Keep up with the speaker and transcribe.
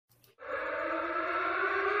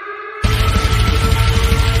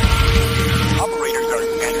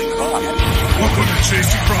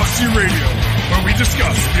Chasing Prophecy Radio, where we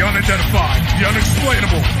discuss the unidentified, the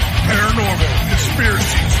unexplainable, paranormal,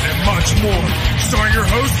 conspiracies, and much more. Starring your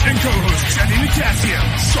host and co-host, Jenny Nicasio,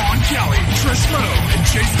 Sean Kelly, Trish Lowe, and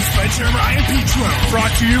Jason Spencer, Ryan Petro.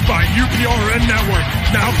 Brought to you by UPRN Network.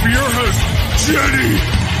 Now for your host, Jenny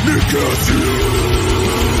Nicasio.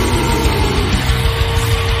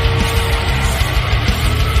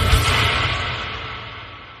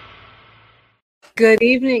 Good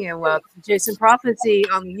evening and welcome to Jason Prophecy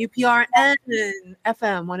on the UPRN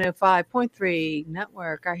FM 105.3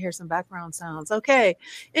 network. I hear some background sounds. Okay,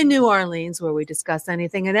 in New Orleans, where we discuss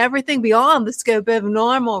anything and everything beyond the scope of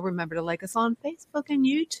normal. Remember to like us on Facebook and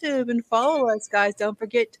YouTube and follow us, guys. Don't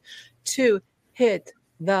forget to hit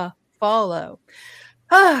the follow.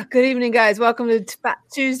 Good evening, guys. Welcome to Fat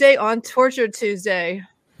Tuesday on Torture Tuesday.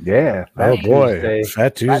 Yeah. Oh boy, Tuesday.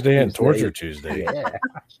 Fat Tuesday and Torture Tuesday. Yeah.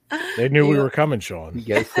 They knew we were coming, Sean.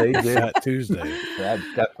 Yes, they did. Fat Tuesday. That's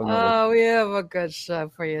definitely. We have a good show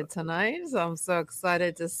for you tonight. So I'm so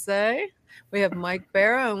excited to say we have Mike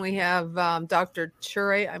Barra and we have Dr.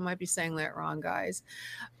 Chure. I might be saying that wrong, guys,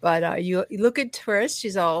 but you look at Trish.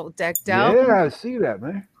 She's all decked out. Yeah, I see that,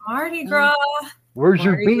 man. Mardi Gras. Where's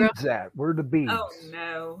your Mardi beads at? Where are the beads? Oh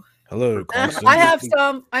no. Hello, Constance. I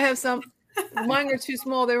have some. Mine are too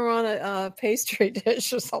small. They were on a pastry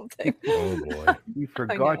dish or something. Oh boy, You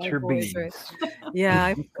forgot your beads. Yeah,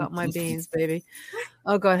 I got my beans, baby.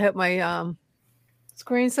 Oh God, I hope my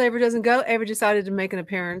screensaver doesn't go. Ava decided to make an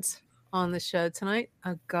appearance on the show tonight.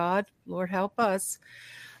 Oh God, Lord help us.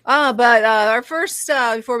 But our first,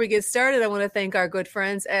 before we get started, I want to thank our good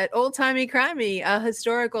friends at Old Timey Crimey, a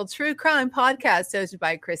historical true crime podcast hosted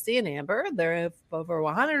by Christy and Amber. There are over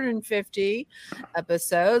 150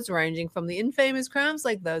 episodes ranging from the infamous crimes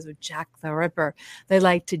like those of Jack the Ripper. They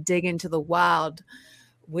like to dig into the wild,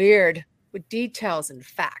 weird, with details and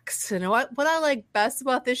facts. You know what I like best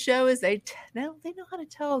about this show is they know how to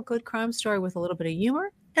tell a good crime story with a little bit of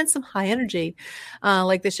humor and some high energy.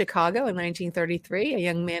 Like the Chicago in 1933, a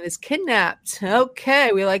young man is kidnapped.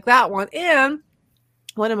 Okay, we like that one. And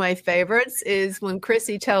one of my favorites is when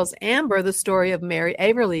Chrissy tells Amber the story of Mary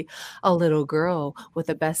Averly, a little girl with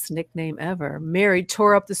the best nickname ever. Mary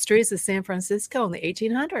tore up the streets of San Francisco in the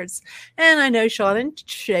 1800s. And I know Sean and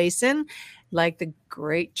Jason like the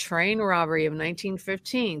great train robbery of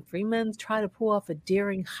 1915. Three men try to pull off a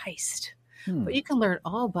daring heist. But you can learn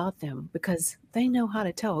all about them because they know how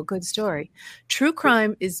to tell a good story. True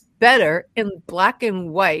crime is better in black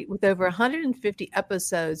and white with over 150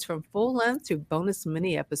 episodes from full length to bonus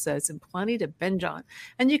mini episodes and plenty to binge on.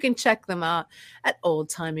 And you can check them out at Old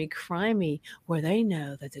Timey Crimey, where they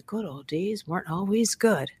know that the good old days weren't always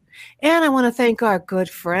good. And I want to thank our good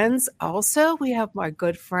friends. Also, we have my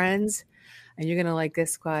good friends, and you're going to like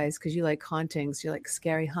this, guys, because you like hauntings. You like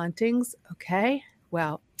scary hauntings. Okay,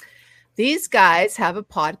 well, these guys have a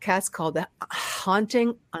podcast called the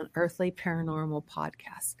Haunting Unearthly Paranormal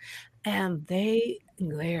Podcast, and they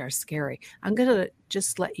are scary. I'm going to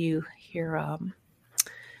just let you hear a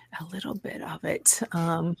little bit of it.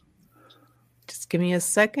 Just give me a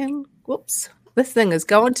second. Whoops. This thing is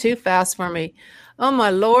going too fast for me. Oh, my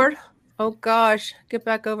Lord. Oh, gosh. Get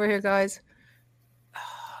back over here, guys.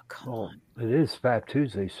 Oh, come on. It is Fat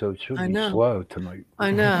Tuesday, so it should be know. slow tonight.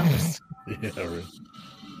 I know. Yeah, right.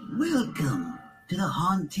 Welcome to the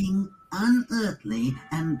Haunting, Unearthly,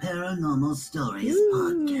 and Paranormal Stories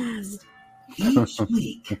podcast. Each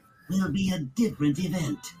week will be a different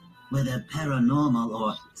event, whether paranormal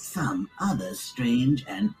or some other strange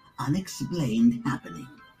and unexplained happening.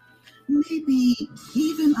 Maybe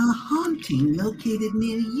even a haunting located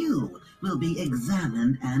near you will be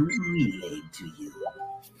examined and relayed to you.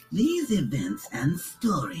 These events and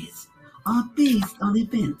stories are based on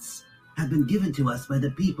events have been given to us by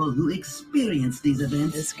the people who experience these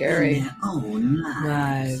events in their own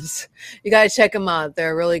lives. You got to check them out.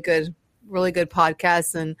 They're really good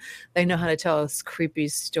podcasts, and they know how to tell us creepy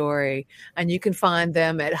story. And you can find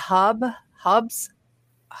them at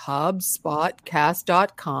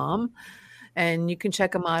hubspotcast.com, and you can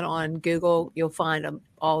check them out on Google. You'll find them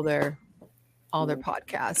all their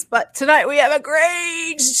podcasts. But tonight we have a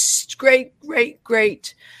great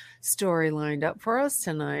story lined up for us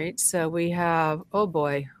tonight. So we have,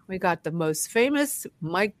 we got the most famous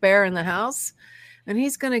Mike Bear in the house, and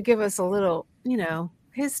he's going to give us a little,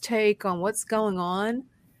 his take on what's going on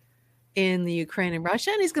in the Ukraine and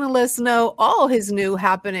Russia, and he's going to let us know all his new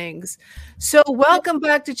happenings. So welcome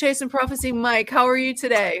back to Chasing Prophecy, Mike. How are you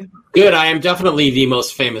today? Good. I am definitely the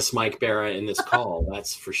most famous Mike Barra in this call.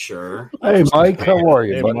 That's for sure. Hey, Mike, how are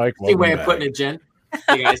you? Hey, buddy? Mike, Good way of welcome putting it, Jen.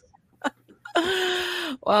 Hey, guys.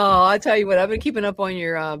 Well, I tell you what, I've been keeping up on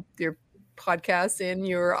your podcast and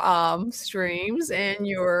your streams and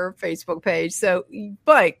your Facebook page. So,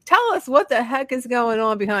 Mike, tell us what the heck is going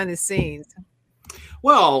on behind the scenes.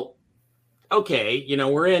 Well, okay,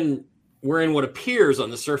 we're in what appears on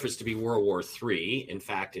the surface to be World War III. In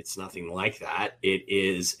fact, it's nothing like that. It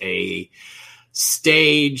is a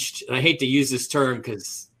staged, and I hate to use this term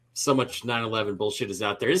because so much 9/11 bullshit is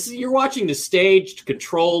out there. You're watching the staged,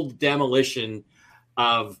 controlled demolition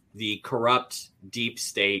of the corrupt deep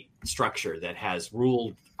state structure that has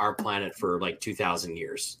ruled our planet for like 2,000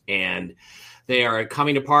 years. And they are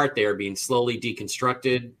coming apart. They are being slowly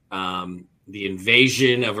deconstructed. The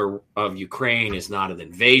invasion of Ukraine is not an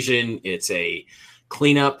invasion. It's a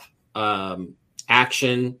cleanup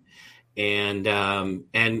action. And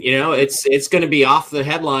it's going to be off the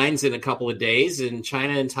headlines in a couple of days, and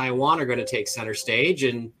China and Taiwan are going to take center stage,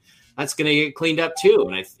 and that's going to get cleaned up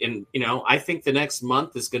too. And I think the next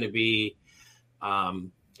month is going to be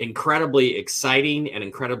incredibly exciting and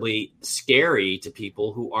incredibly scary to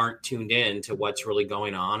people who aren't tuned in to what's really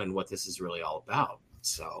going on and what this is really all about.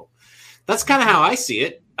 So that's kind of how I see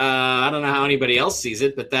it. I don't know how anybody else sees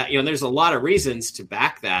it, but that, there's a lot of reasons to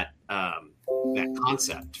back that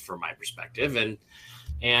concept from my perspective. And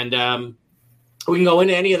we can go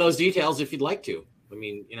into any of those details if you'd like to. I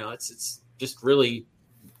mean, it's just really,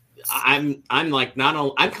 I'm kind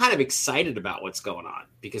of excited about what's going on,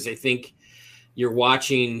 because I think you're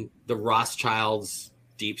watching the Rothschilds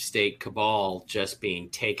deep state cabal just being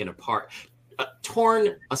taken apart,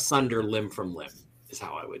 torn asunder limb from limb is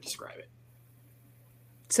how I would describe it.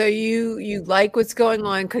 So you like what's going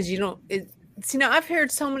on because I've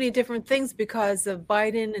heard so many different things because of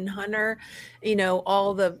Biden and Hunter,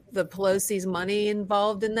 all the Pelosi's money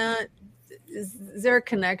involved in that. Is there a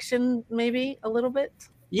connection maybe a little bit?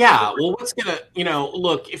 Yeah. Well, what's going to,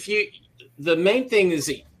 look, the main thing is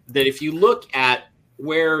that if you look at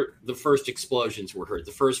where the first explosions were heard,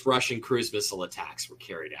 the first Russian cruise missile attacks were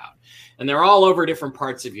carried out, and they're all over different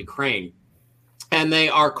parts of Ukraine. And they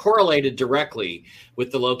are correlated directly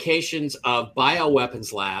with the locations of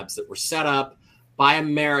bioweapons labs that were set up by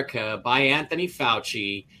America, by Anthony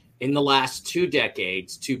Fauci in the last 2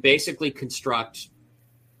 decades to basically construct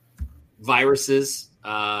viruses,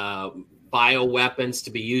 bioweapons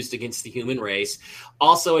to be used against the human race,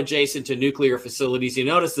 also adjacent to nuclear facilities. You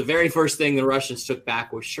notice the very first thing the Russians took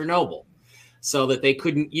back was Chernobyl, so that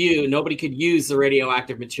nobody could use the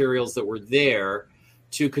radioactive materials that were there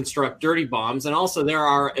to construct dirty bombs. And also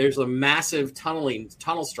there's a massive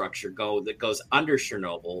tunnel structure that goes under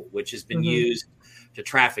Chernobyl, which has been used to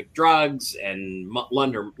traffic drugs and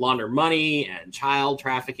launder money and child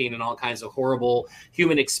trafficking, and all kinds of horrible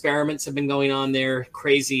human experiments have been going on there,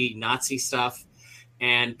 crazy Nazi stuff.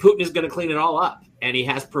 And Putin is going to clean it all up. And he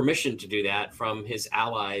has permission to do that from his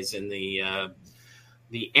allies in the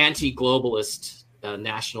anti-globalist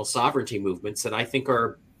national sovereignty movements that I think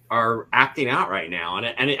are acting out right now.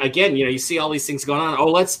 And again, you see all these things going on.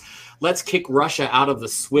 Oh, let's kick Russia out of the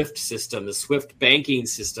SWIFT system, the SWIFT banking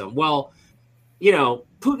system. Well,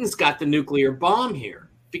 Putin's got the nuclear bomb here,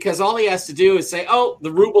 because all he has to do is say, oh,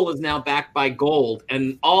 the ruble is now backed by gold,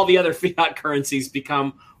 and all the other fiat currencies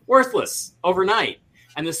become worthless overnight.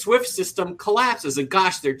 And the SWIFT system collapses. And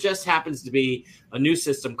gosh, there just happens to be a new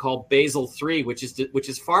system called Basel III, which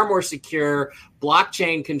is far more secure,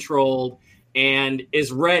 blockchain controlled, and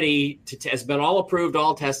is ready has been all approved,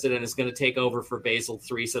 all tested, and is going to take over for Basel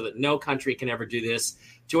III, so that no country can ever do this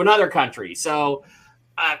to another country. So,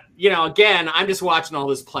 again, I'm just watching all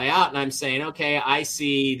this play out, and I'm saying, okay, I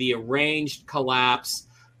see the arranged collapse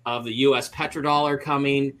of the U.S. petrodollar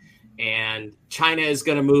coming, and China is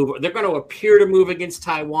going to move. They're going to appear to move against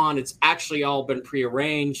Taiwan. It's actually all been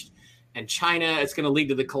prearranged. And China, it's going to lead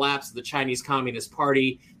to the collapse of the Chinese Communist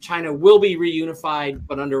Party. China will be reunified,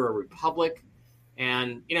 but under a republic.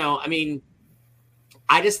 And,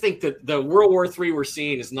 I just think that the World War III we're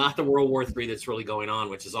seeing is not the World War III that's really going on,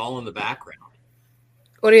 which is all in the background.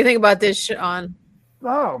 What do you think about this, Sean?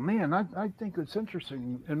 Oh, man, I think it's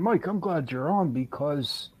interesting. And, Mike, I'm glad you're on,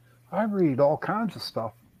 because I read all kinds of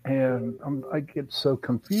stuff, and I get so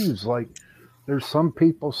confused. Like, there's some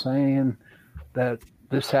people saying that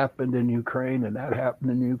this happened in Ukraine and that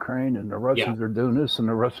happened in Ukraine, and the Russians are doing this and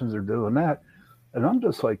the Russians are doing that. And I'm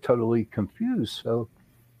just like totally confused. So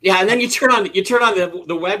yeah, and then you turn on the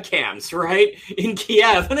webcams, right, in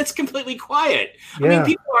Kiev, and it's completely quiet. Yeah. I mean,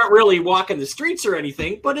 people aren't really walking the streets or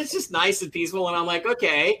anything, but it's just nice and peaceful. And I'm like,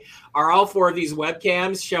 okay, are all 4 of these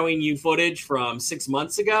webcams showing you footage from 6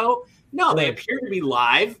 months ago? No, they appear to be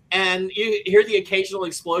live, and you hear the occasional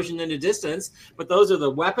explosion in the distance, but those are the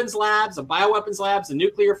weapons labs, the bioweapons labs, the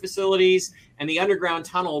nuclear facilities, and the underground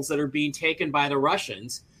tunnels that are being taken by the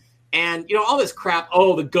Russians. And all this crap.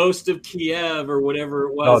 Oh, the ghost of Kiev or whatever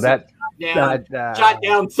it was. Shot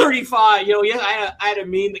down 35. I had a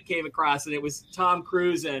meme that came across, and it was Tom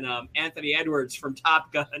Cruise and Anthony Edwards from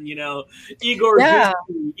Top Gun. Igor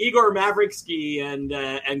Mavriksky and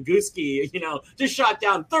Guski. Just shot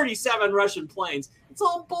down 37 Russian planes. It's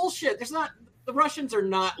all bullshit. The Russians are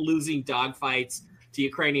not losing dogfights to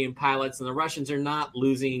Ukrainian pilots, and the Russians are not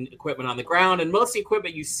losing equipment on the ground. And most of the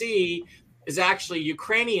equipment you see is actually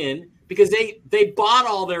Ukrainian, because they bought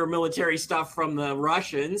all their military stuff from the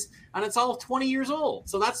Russians, and it's all 20 years old.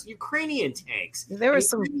 So that's Ukrainian tanks. There were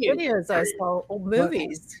some videos I saw, old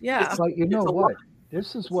movies. It's like, what?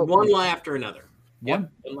 This is what one lie after another. One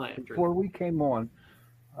lie after before we came on,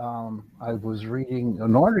 I was reading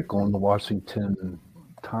an article in the Washington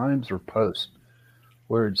Times or Post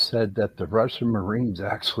where it said that the Russian Marines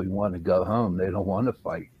actually want to go home. They don't want to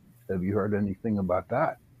fight. Have you heard anything about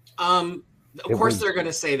that? Of course, they're going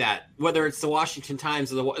to say that, whether it's the Washington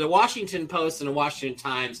Times or the Washington Post and the Washington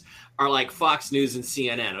Times are like Fox News and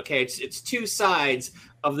CNN. Okay, it's two sides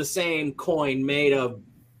of the same coin made of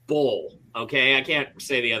bull. Okay, I can't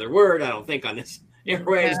say the other word, I don't think, on this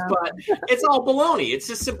airways, but it's all baloney. It's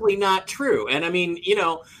just simply not true. And I mean,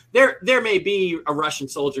 there may be a Russian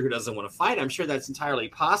soldier who doesn't want to fight. I'm sure that's entirely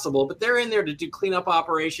possible, but they're in there to do cleanup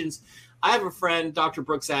operations. I have a friend, Dr.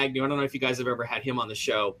 Brooks Agnew. I don't know if you guys have ever had him on the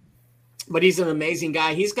show, but he's an amazing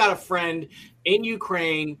guy. He's got a friend in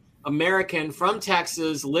Ukraine, American from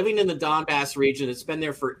Texas, living in the Donbass region that's been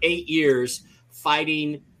there for 8 years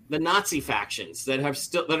fighting the Nazi factions that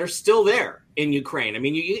are still there in Ukraine. I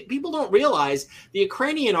mean, people don't realize the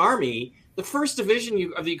Ukrainian army, the first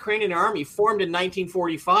division of the Ukrainian army formed in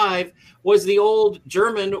 1945 was the old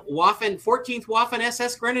German 14th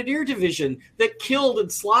Waffen-SS Grenadier Division that killed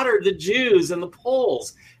and slaughtered the Jews and the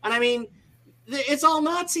Poles. And I mean, it's all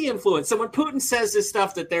Nazi influence. So when Putin says this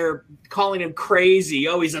stuff that they're calling him crazy,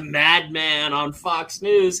 he's a madman on Fox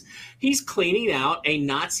News, he's cleaning out a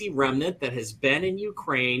Nazi remnant that has been in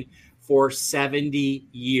Ukraine for 70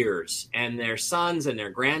 years. And their sons and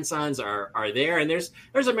their grandsons are there. And there's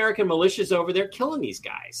American militias over there killing these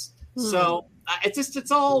guys. So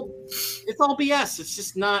it's all BS. It's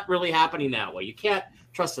just not really happening that way. You can't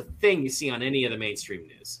trust a thing you see on any of the mainstream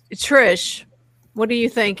news. Trish, what are you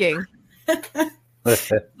thinking?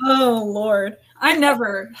 Oh Lord, I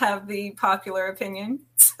never have the popular opinion.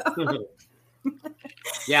 So.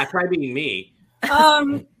 Yeah, try being me.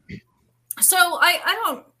 So I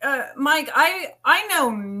don't, Mike. I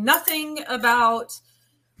know nothing about.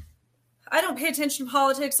 I don't pay attention to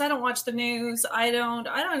politics. I don't watch the news. I don't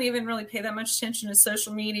even really pay that much attention to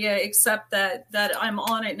social media, except that I'm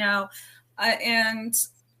on it now,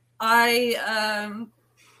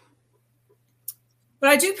 what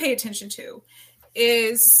I do pay attention to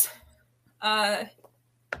is the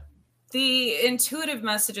intuitive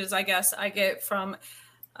messages, I guess, I get from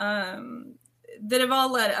that have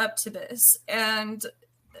all led up to this. And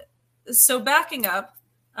so backing up,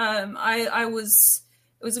 it was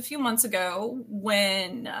a few months ago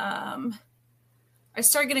when I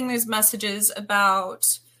started getting these messages about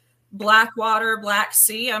Blackwater, Black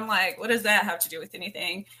Sea. I'm like, what does that have to do with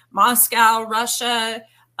anything? Moscow, Russia.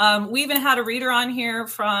 We even had a reader on here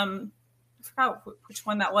from, I forgot which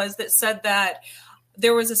one that was, that said that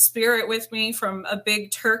there was a spirit with me from a big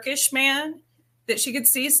Turkish man that she could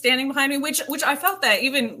see standing behind me, which I felt that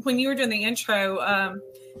even when you were doing the intro,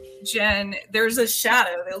 Jen, there's a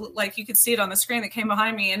shadow that looked like you could see it on the screen that came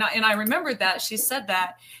behind me. And I remembered that she said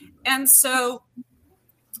that. And so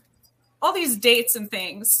all these dates and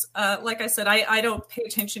things, like I said, I don't pay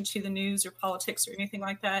attention to the news or politics or anything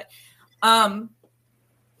like that.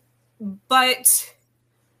 But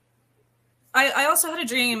I also had a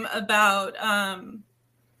dream about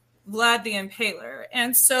Vlad the Impaler.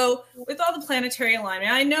 And so with all the planetary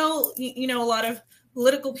alignment, I know, a lot of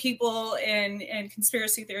political people and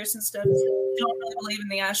conspiracy theorists and stuff don't really believe in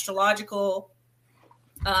the astrological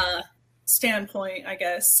standpoint, I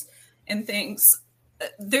guess, and things.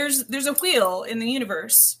 There's a wheel in the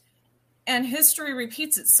universe, and history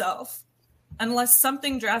repeats itself unless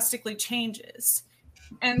something drastically changes.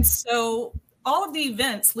 And so all of the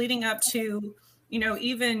events leading up to,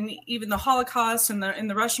 even the Holocaust and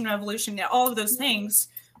the Russian Revolution, all of those things,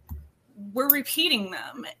 we're repeating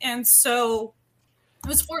them. And so it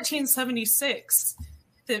was 1476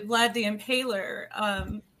 that Vlad the Impaler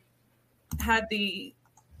had the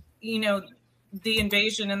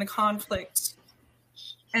invasion and the conflict.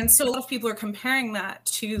 And so a lot of people are comparing that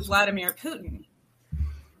to Vladimir Putin,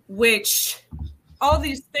 which all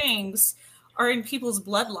these things are in people's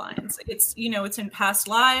bloodlines. It's, it's in past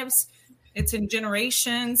lives. It's in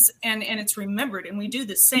generations, and it's remembered, and we do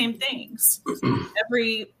the same things.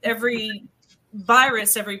 every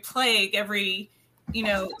virus, every plague, every,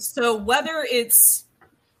 so whether it's,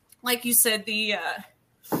 like you said, the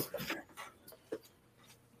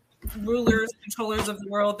rulers, controllers of the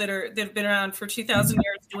world that have been around for 2,000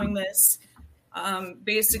 years doing this,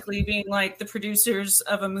 basically being like the producers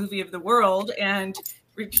of a movie of the world and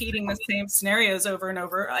repeating the same scenarios over and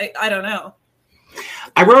over. I don't know.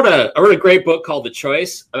 I wrote a great book called The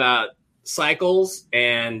Choice about cycles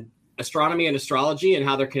and astronomy and astrology and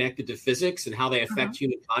how they're connected to physics and how they affect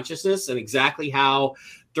human consciousness, and exactly how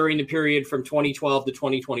during the period from 2012 to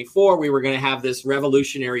 2024, we were going to have this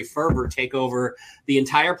revolutionary fervor take over the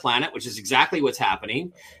entire planet, which is exactly what's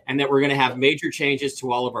happening, and that we're going to have major changes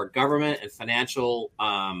to all of our government and financial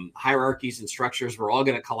hierarchies and structures. We're all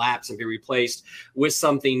going to collapse and be replaced with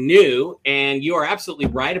something new. And you are absolutely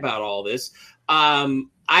right about all this.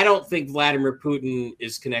 I don't think Vladimir Putin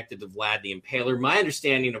is connected to Vlad the Impaler. My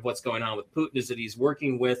understanding of what's going on with Putin is that he's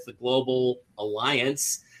working with the Global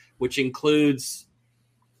Alliance, which includes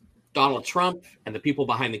Donald Trump and the people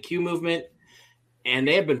behind the Q movement. And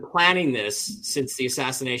they have been planning this since the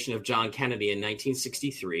assassination of John Kennedy in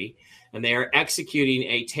 1963. And they are executing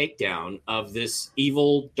a takedown of this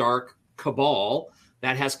evil, dark cabal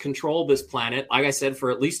that has controlled this planet, like I said, for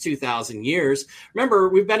at least 2,000 years. Remember,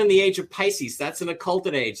 we've been in the age of Pisces. That's an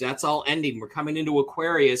occulted age. That's all ending. We're coming into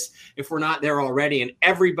Aquarius if we're not there already. And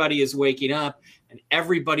everybody is waking up, and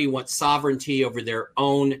everybody wants sovereignty over their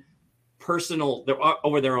own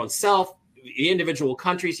over their own self. The individual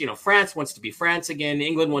countries, France wants to be France again.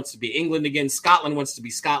 England wants to be England again. Scotland wants to be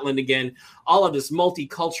Scotland again. All of this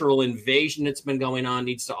multicultural invasion that's been going on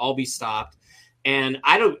needs to all be stopped. And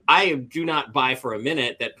I do not buy for a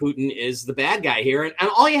minute that Putin is the bad guy here. And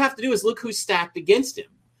all you have to do is look who's stacked against him.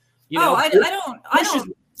 I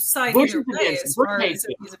don't side either way as far as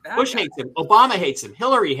if he's a bad guy. Bush hates him. Obama hates him.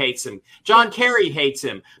 Hillary hates him. John Kerry hates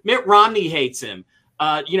him. Mitt Romney hates him.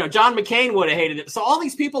 John McCain would have hated it. So all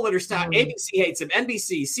these people that are stacked, ABC hates him,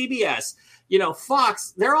 NBC, CBS,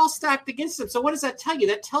 Fox, they're all stacked against him. So what does that tell you?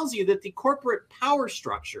 That tells you that the corporate power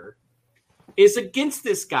structure is against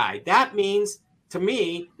this guy. That means, to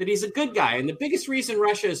me, that he's a good guy. And the biggest reason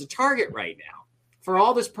Russia is a target right now for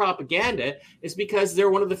all this propaganda is because they're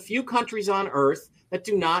one of the few countries on earth that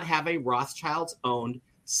do not have a Rothschilds-owned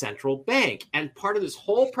central bank. And part of this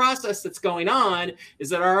whole process that's going on is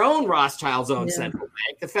that our own Rothschilds-owned central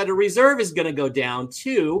bank, the Federal Reserve, is going to go down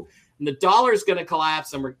too, and the dollar is going to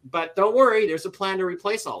collapse. But don't worry, there's a plan to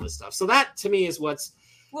replace all this stuff. So that, to me, is what's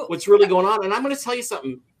really going on. And I'm going to tell you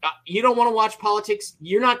something. You don't want to watch politics,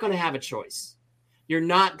 you're not going to have a choice. You're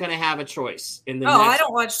not going to have a choice in the next. I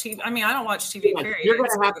don't watch TV. I don't watch TV. Period. You're going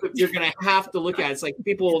to have to look at it. It's like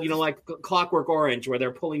people, like Clockwork Orange, where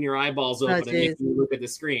they're pulling your eyeballs open and making you look at the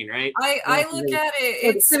screen, right? I look at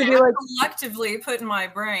it. It's collectively put in my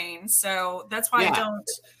brain, so that's why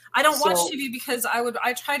I don't watch TV, because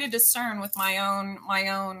I try to discern with my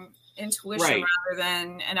own intuition rather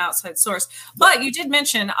than an outside source. But you did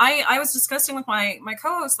mention I was discussing with my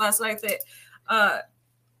co-host last night that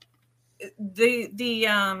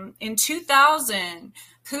in 2000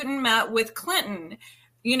 Putin met with Clinton,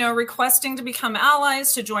 requesting to become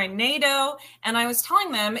allies, to join NATO. And I was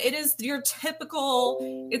telling them it is your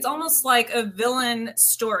typical, it's almost like a villain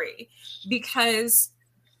story, because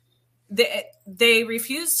they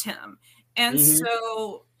refused him. And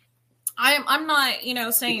so I'm not,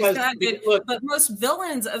 saying he's bad, but most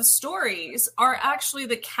villains of stories are actually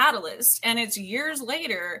the catalyst. And it's years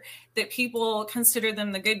later that people consider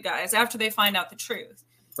them the good guys after they find out the truth.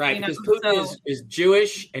 Right, because Putin is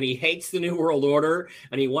Jewish, and he hates the New World Order,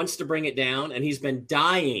 and he wants to bring it down. And he's been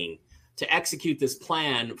dying to execute this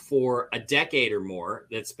plan for a decade or more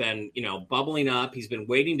that's been, bubbling up. He's been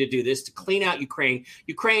waiting to do this, to clean out Ukraine.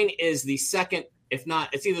 Ukraine is the second, if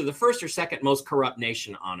not, it's either the first or second most corrupt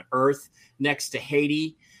nation on earth, next to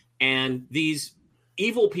Haiti. And these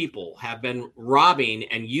evil people have been robbing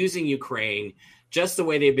and using Ukraine just the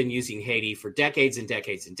way they've been using Haiti for decades and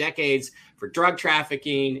decades and decades, for drug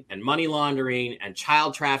trafficking and money laundering and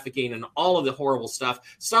child trafficking and all of the horrible stuff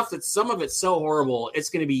that some of it's so horrible, it's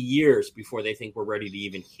going to be years before they think we're ready to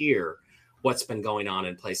even hear what's been going on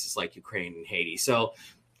in places like Ukraine and Haiti. So,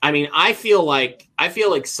 I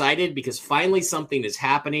feel excited because finally something is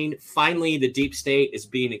happening. Finally, the deep state is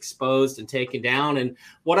being exposed and taken down. And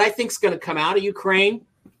what I think is going to come out of Ukraine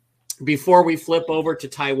before we flip over to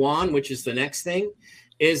Taiwan, which is the next thing,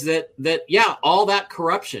 is that all that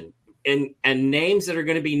corruption, and names that are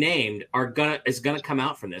going to be named is going to come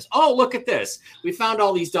out from this. Oh, look at this. We found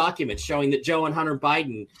all these documents showing that Joe and Hunter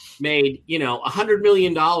Biden made, $100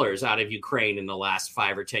 million out of Ukraine in the last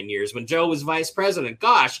 5 or 10 years when Joe was vice president.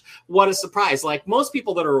 Gosh, what a surprise. Like, most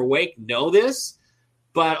people that are awake know this,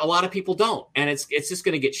 but a lot of people don't. And it's just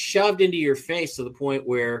going to get shoved into your face to the point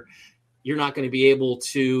where you're not going to be able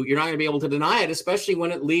to deny it, especially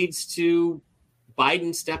when it leads to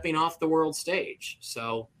Biden stepping off the world stage.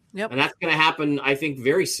 So, and that's going to happen, I think,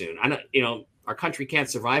 very soon. I know, our country can't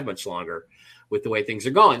survive much longer with the way things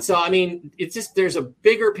are going. So, I mean, it's just, there's a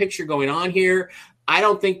bigger picture going on here. I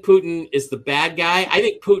don't think Putin is the bad guy. I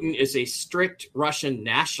think Putin is a strict Russian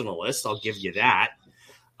nationalist. I'll give you that.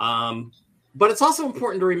 But it's also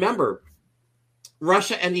important to remember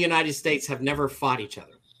Russia and the United States have never fought each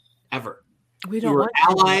other, ever. We were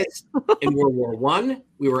allies in World War I.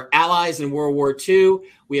 We were allies in World War II.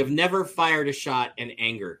 We have never fired a shot in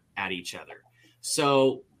anger at each other.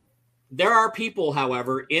 So there are people,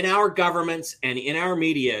 however, in our governments and in our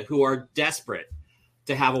media who are desperate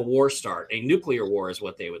to have a war start. A nuclear war is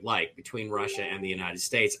what they would like between Russia and the United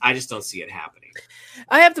States. I just don't see it happening.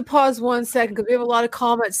 I have to pause 1 second because we have a lot of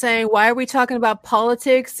comments saying, why are we talking about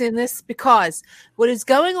politics in this? Because what is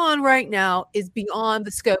going on right now is beyond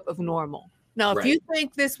the scope of normal. Now, if you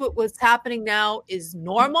think what's happening now is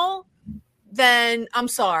normal, then I'm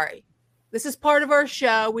sorry. This is part of our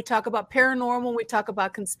show. We talk about paranormal, we talk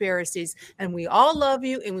about conspiracies, and we all love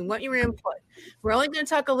you and we want your input. We're only going to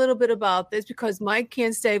talk a little bit about this because Mike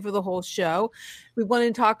can't stay for the whole show. We want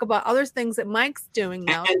to talk about other things that Mike's doing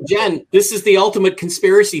now. And Jen, this is the ultimate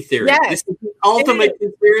conspiracy theory. Yes, this is the ultimate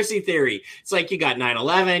conspiracy theory. It's like you got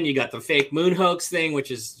 9/11, you got the fake moon hoax thing,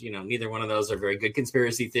 which is, neither one of those are very good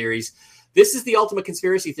conspiracy theories. This is the ultimate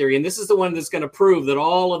conspiracy theory, and this is the one that's going to prove that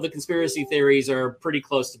all of the conspiracy theories are pretty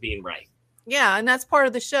close to being right. Yeah, and that's part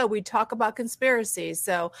of the show. We talk about conspiracies.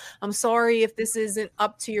 So I'm sorry if this isn't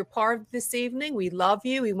up to your part this evening. We love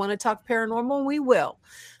you. We want to talk paranormal, and we will.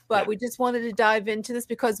 But we just wanted to dive into this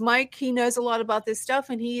because Mike, he knows a lot about this stuff,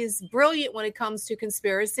 and he is brilliant when it comes to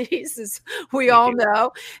conspiracies, as we all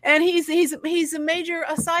know. And he's a major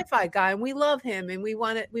sci-fi guy, and we love him, and we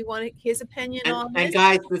want his opinion on this. And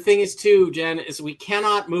guys, the thing is too, Jen, is we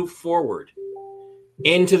cannot move forward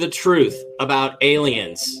into the truth about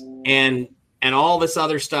aliens and all this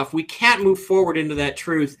other stuff. We can't move forward into that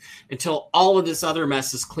truth until all of this other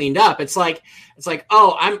mess is cleaned up. It's like,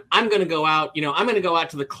 oh, I'm going to go out, I'm going to go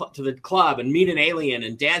out to the club and meet an alien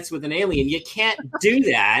and dance with an alien. You can't do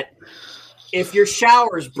that if your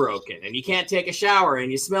shower's broken and you can't take a shower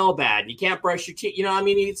and you smell bad and you can't brush your teeth.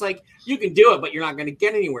 It's like you can do it, but you're not going to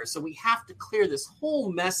get anywhere. So we have to clear this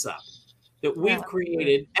whole mess up that we've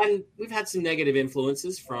created, and we've had some negative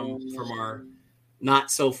influences from our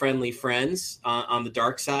not so friendly friends on the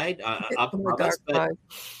dark side up above us. But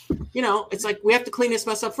it's like we have to clean this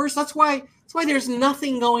mess up first. That's why there's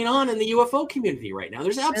nothing going on in the UFO community right now.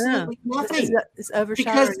 There's absolutely nothing. It's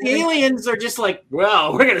because the aliens are just like,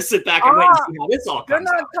 well, we're gonna sit back and wait and see how this all comes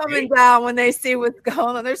out. They're not coming down when they see what's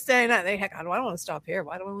going on. They're saying that I don't want to stop here.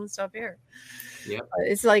 Why do I want to stop here? Yep.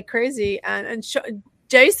 It's like crazy. And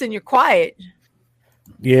Jason, you're quiet.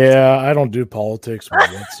 Yeah, I don't do politics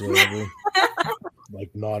whatsoever.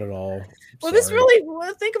 Like, not at all. Well, this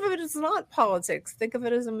really, think of it as not politics. Think of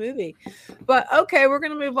it as a movie. But okay, we're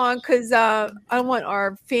going to move on because I don't want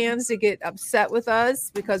our fans to get upset with us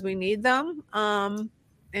because we need them. And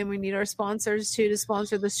we need our sponsors too to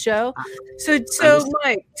sponsor the show. So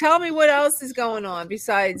Mike, tell me what else is going on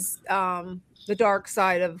besides the dark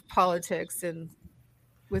side of politics and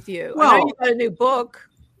with you. Well, I know you got a new book.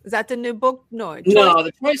 Is that the new book? No,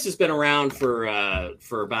 The Choice has been around for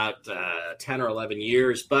about 10 or 11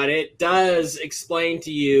 years, but it does explain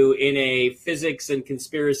to you in a physics and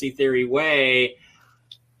conspiracy theory way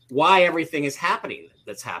why everything is happening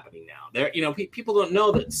that's happening now. There, people don't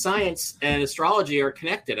know that science and astrology are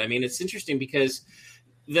connected. I mean, it's interesting because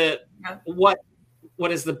what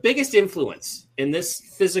is the biggest influence in this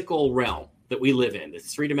physical realm that we live in,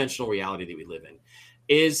 this three-dimensional reality that we live in,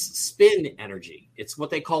 is spin energy. It's what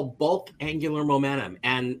they call bulk angular momentum.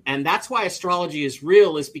 And that's why astrology is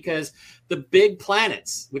real, is because the big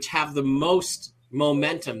planets, which have the most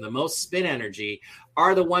momentum, the most spin energy,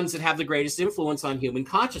 are the ones that have the greatest influence on human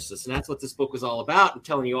consciousness. And that's what this book was all about. I'm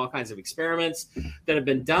telling you all kinds of experiments that have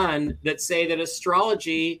been done that say that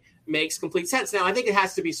astrology makes complete sense. Now, I think it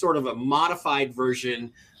has to be sort of a modified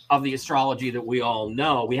version of the astrology that we all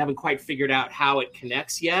know. We haven't quite figured out how it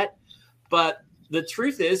connects yet, but the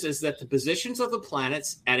truth is that the positions of the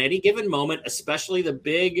planets at any given moment, especially the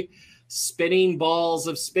big spinning balls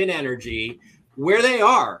of spin energy, where they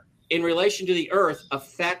are in relation to the Earth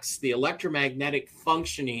affects the electromagnetic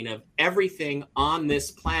functioning of everything on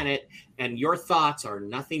this planet. And your thoughts are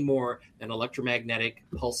nothing more than electromagnetic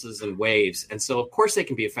pulses and waves. And so, of course, they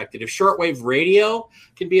can be affected. If shortwave radio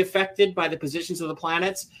can be affected by the positions of the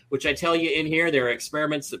planets, which I tell you in here, there are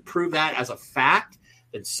experiments that prove that as a fact,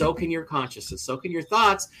 then so can your consciousness, so can your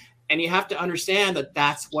thoughts. And you have to understand that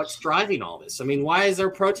that's what's driving all this. I mean, why is there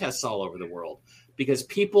protests all over the world? Because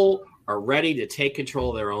people are ready to take control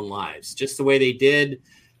of their own lives, just the way they did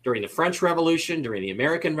during the French Revolution, during the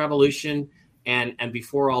American Revolution, and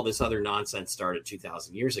before all this other nonsense started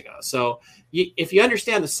 2,000 years ago. So if you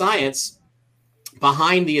understand the science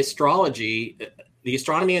behind the astrology, the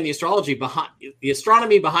astronomy and the astrology behind the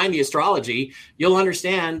astronomy behind the astrology, you'll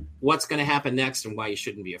understand what's going to happen next and why you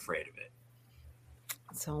shouldn't be afraid of it.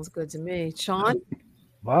 Sounds good to me. Sean?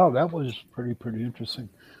 Wow, that was pretty interesting.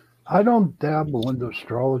 I don't dabble into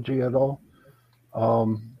astrology at all.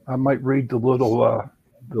 I might read the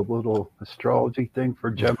little astrology thing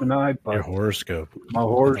for Gemini, but Your horoscope. my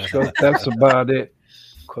horoscope, that's about it.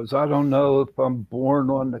 Because I don't know if I'm born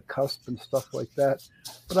on the cusp and stuff like that.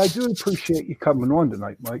 But I do appreciate you coming on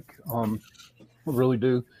tonight, Mike. I really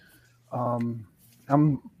do.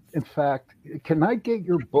 In fact, can I get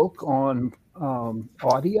your book on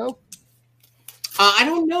audio? I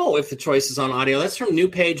don't know if the choice is on audio. That's from New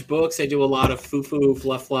Page Books. They do a lot of foo-foo,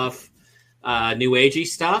 fluff, new agey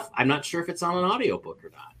stuff. I'm not sure if it's on an audio book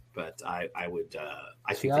or not, but I would.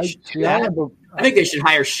 I think they should do that. I think they should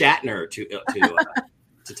hire Shatner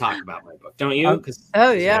to talk about my book. Don't you?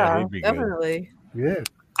 Oh yeah, definitely. Yeah.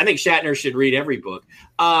 I think Shatner should read every book.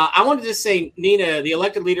 I wanted to say, Nina, the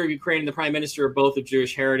elected leader of Ukraine and the prime minister are both of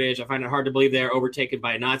Jewish heritage. I find it hard to believe they are overtaken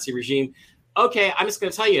by a Nazi regime. Okay, I'm just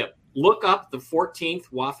going to tell you. Look up the 14th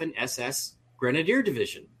Waffen SS Grenadier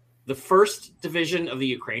Division. The first division of the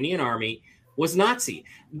Ukrainian army was Nazi.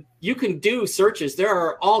 You can do searches. There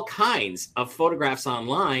are all kinds of photographs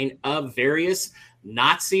online of various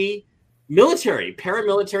Nazi military,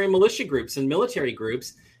 paramilitary militia groups and military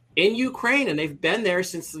groups in Ukraine, and they've been there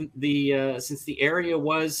since the area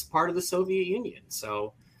was part of the Soviet Union.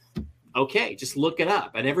 So, okay, just look it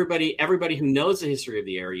up. And everybody who knows the history of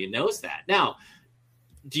the area knows that. Now,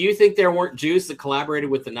 do you think there weren't Jews that collaborated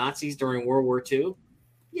with the Nazis during World War II?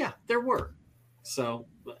 Yeah, there were. So,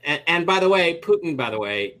 and by the way,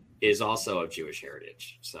 Putin, is also of Jewish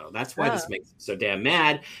heritage. So that's why this makes him so damn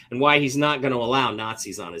mad and why he's not going to allow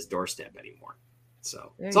Nazis on his doorstep anymore.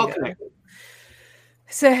 So it's all connected.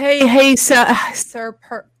 So, hey, Sir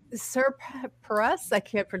Perez, I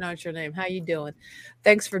can't pronounce your name. How you doing?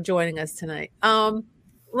 Thanks for joining us tonight.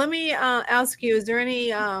 Let me ask you: is there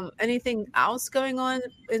anything else going on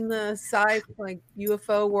in the sci like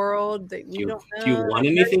UFO world that you don't know? Do you want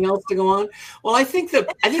anything else to go on? Well, I think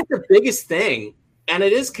the biggest thing, and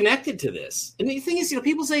it is connected to this. And the thing is,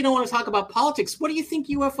 people say you don't want to talk about politics. What do you think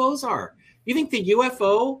UFOs are? You think the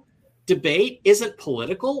UFO debate isn't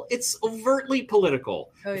political? It's overtly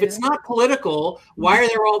political. If it's not political, why are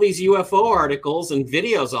there all these UFO articles and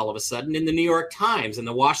videos all of a sudden in the New York Times and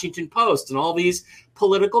the Washington Post and all these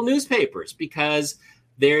political newspapers? Because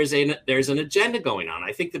there's an agenda going on.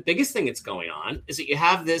 I think the biggest thing that's going on is that you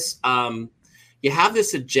have this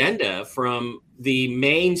agenda from the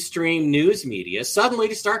mainstream news media suddenly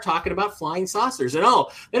to start talking about flying saucers. And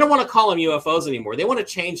they don't want to call them UFOs anymore. They want to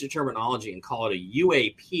change the terminology and call it a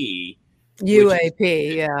UAP.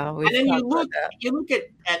 Yeah. And then you look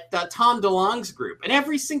at Tom DeLonge's group, and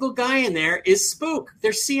every single guy in there is spook.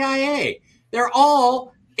 They're CIA. They're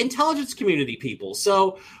all intelligence community people.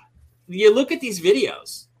 So you look at these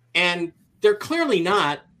videos, and they're clearly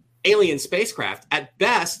not alien spacecraft. At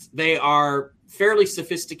best, they are fairly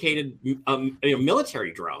sophisticated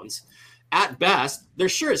military drones. At best, they're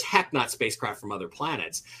sure as heck not spacecraft from other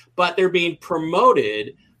planets, but they're being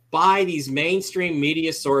promoted by these mainstream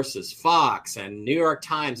media sources, Fox and New York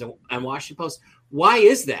Times and Washington Post. Why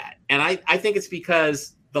is that? And I think it's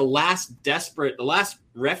because the last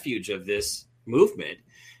refuge of this movement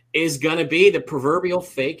is going to be the proverbial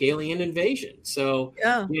fake alien invasion. So,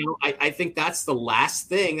 I think that's the last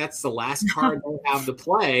thing. That's the last card they have to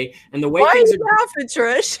play. And the way things are laughing,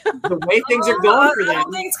 Trish? The way things are going for them, I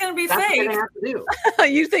don't think it's going to be that's fake. what they have to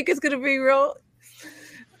do. You think it's going to be real?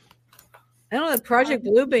 I don't know. Project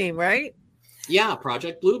Bluebeam, right? Yeah,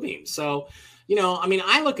 Project Bluebeam. So,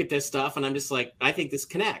 I look at this stuff and I'm just like, I think this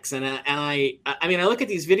connects. And I look at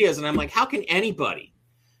these videos and I'm like, how can anybody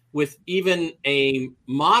with even a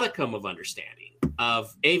modicum of understanding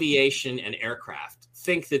of aviation and aircraft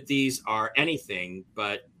think that these are anything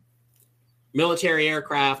but military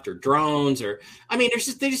aircraft or drones they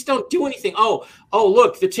just don't do anything. Oh,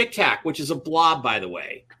 look, the Tic Tac, which is a blob, by the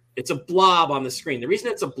way. It's a blob on the screen. The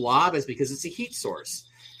reason it's a blob is because it's a heat source.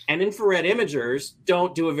 And infrared imagers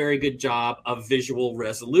don't do a very good job of visual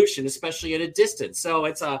resolution, especially at a distance. So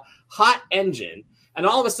it's a hot engine, and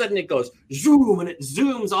all of a sudden it goes zoom, and it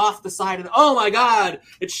zooms off the side of oh my God,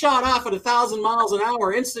 it shot off at 1,000 miles an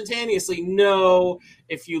hour instantaneously. No,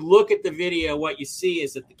 if you look at the video, what you see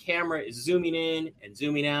is that the camera is zooming in and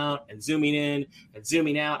zooming out and zooming in and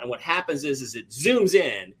zooming out. And what happens is it zooms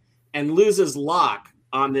in and loses lock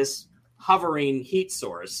on this hovering heat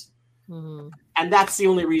source. Mm-hmm. And that's the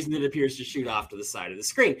only reason it appears to shoot off to the side of the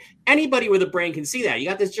screen. Anybody with a brain can see that. You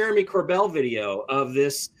got this Jeremy Corbell video of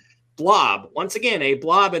this blob. Once again, a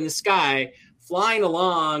blob in the sky flying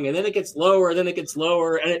along, and then it gets lower, then it gets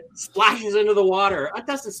lower, and it splashes into the water. It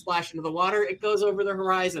doesn't splash into the water. It goes over the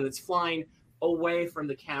horizon. It's flying away from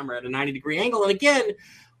the camera at a 90-degree angle. And again,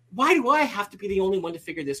 why do I have to be the only one to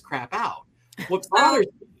figure this crap out? What bothers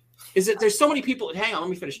me is that there's so many people. Hang on, let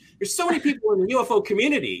me finish. There's so many people in the UFO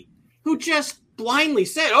community who just blindly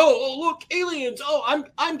said, "Oh, look, aliens! Oh,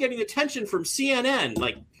 I'm getting attention from CNN."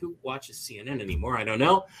 Like, who watches CNN anymore? I don't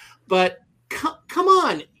know, but come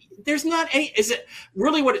on, there's not any. Is it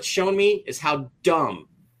really what it's shown me is how dumb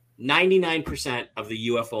 99% of the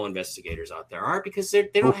UFO investigators out there are, because they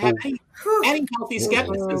don't have any healthy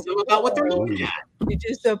skepticism about what they're looking at. You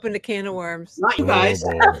just opened a can of worms. Not you guys.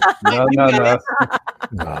 No.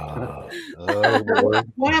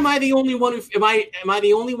 Why am I the only one who am I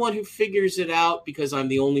the only one who figures it out because I'm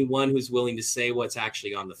the only one who's willing to say what's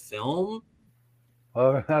actually on the film?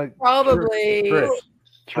 Probably.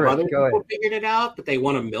 Trish, other people figured it out, but they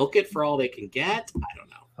want to milk it for all they can get. I don't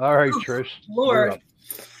know. All right, Trish. Lord.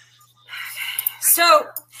 So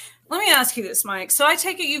let me ask you this, Mike. So I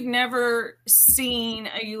take it you've never seen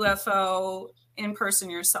a UFO in person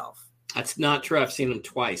yourself. That's not true. I've seen them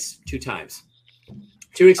two times.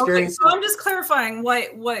 Two experiences. Okay, so I'm just clarifying what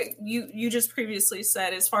you just previously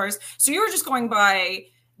said as far as, so you were just going by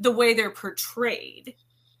the way they're portrayed.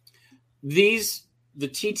 The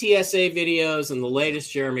TTSA videos and the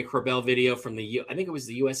latest Jeremy Corbell video from I think it was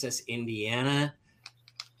the USS Indiana.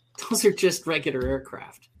 Those are just regular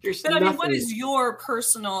aircraft. But I mean, what is your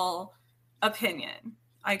personal opinion,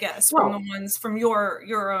 I guess, from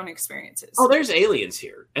your own experiences? Oh, there's aliens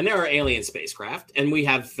here, and there are alien spacecraft, and we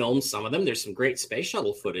have filmed some of them. There's some great space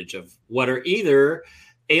shuttle footage of what are either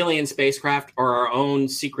alien spacecraft or our own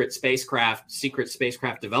secret spacecraft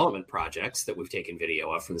development projects that we've taken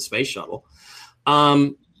video of from the space shuttle.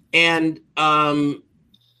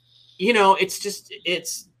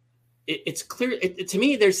 It's clear to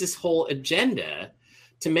me there's this whole agenda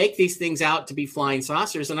to make these things out to be flying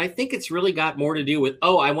saucers. And I think it's really got more to do with,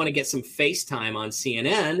 I want to get some FaceTime on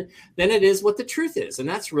CNN than it is what the truth is. And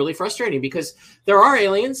that's really frustrating because there are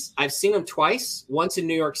aliens. I've seen them twice, once in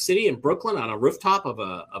New York City and Brooklyn on a rooftop of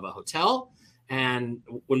a hotel. And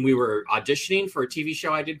when we were auditioning for a TV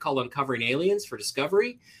show I did called Uncovering Aliens for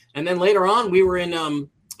Discovery. And then later on, we were in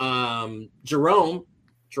Jerome,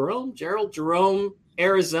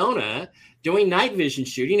 Arizona, doing night vision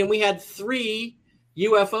shooting. And we had 3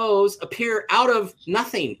 UFOs appear out of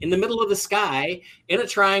nothing in the middle of the sky in a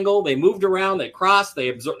triangle. They moved around, they crossed,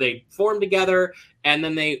 they formed together, and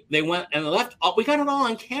then they went and they left. We got it all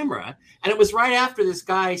on camera. And it was right after this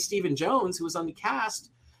guy, Stephen Jones, who was on the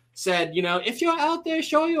cast, said, if you're out there,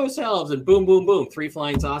 show yourselves. And boom, boom, boom, 3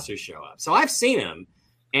 flying saucers show up. So I've seen them,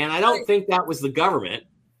 and I don't think that was the government.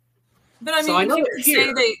 But I mean, you could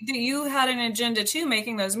say that you had an agenda too,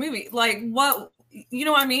 making those movies. Like, what, you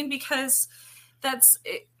know what I mean? Because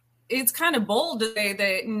it's kind of bold to say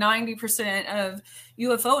that 90% of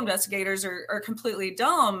UFO investigators are completely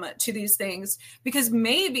dumb to these things, because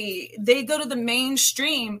maybe they go to the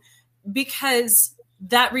mainstream because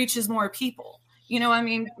that reaches more people. You know, I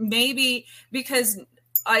mean, maybe because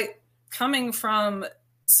coming from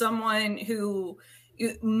someone who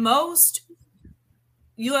most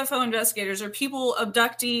UFO investigators are people,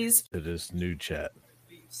 abductees. It is new chat.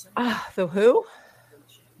 The who?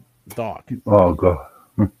 Doc. Oh, God.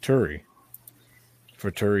 Turi.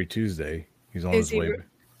 For Turi Tuesday. He's on his way.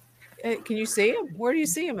 Can you see him? Where do you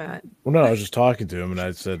see him at? Well, no, I was just talking to him, and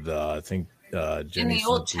I said, I think Jenny in the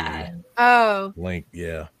old chat. Link,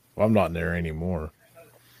 yeah. Well, I'm not in there anymore.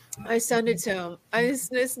 I sent it to him. I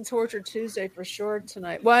listened to Torture Tuesday for sure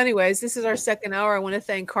tonight. Well, anyways, this is our second hour. I want to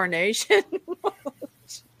thank Carnation.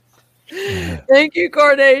 Thank you,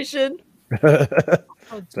 Carnation.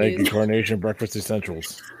 Thank you, Carnation Breakfast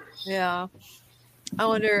Essentials. Yeah. I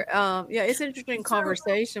wonder, it's an interesting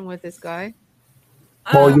conversation with this guy.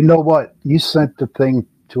 Well, you know what? You sent the thing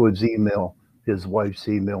to his email, his wife's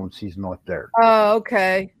email, and she's not there. Oh,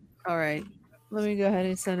 okay. All right. Let me go ahead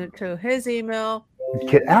and send it to his email.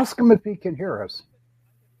 Ask him if he can hear us.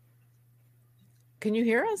 Can you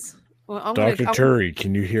hear us? Well, Dr. Turi,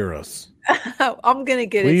 can you hear us? I'm gonna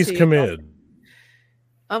get Please it to come you. in.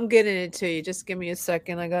 I'm getting it to you. Just give me a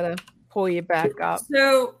second. I gotta pull you back up.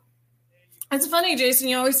 So it's funny, Jason.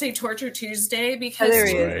 You always say Torture Tuesday because there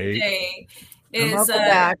he is. Tuesday I'm is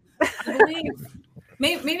back. I believe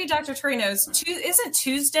maybe Dr. Turi knows. Isn't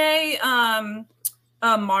Tuesday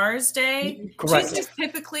Mars Day? Correct. Tuesday's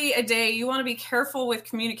typically a day you want to be careful with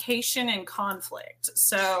communication and conflict.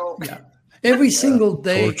 So every single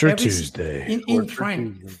day, Torture Tuesday.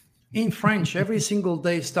 In French, every single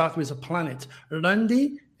day starts with a planet.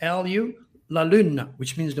 Lundi, Lu, la lune,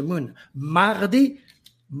 which means the moon. Mardi,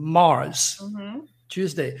 Mars. Mm-hmm.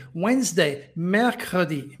 Tuesday. Wednesday,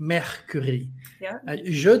 mercredi, Mercury. Yeah.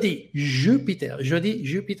 Jeudi,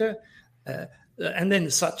 Jupiter. And then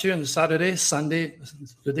Saturn, Saturday, Sunday,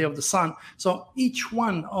 the day of the sun. So each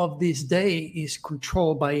one of these days is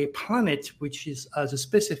controlled by a planet, which has a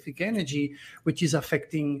specific energy, which is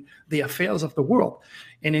affecting the affairs of the world.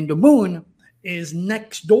 And then the moon is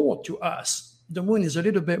next door to us. The moon is a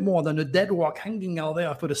little bit more than a dead rock hanging out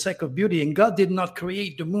there for the sake of beauty. And God did not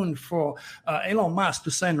create the moon for Elon Musk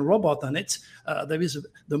to send a robot on it. The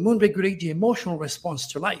moon regulates the emotional response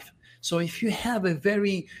to life. So if you have a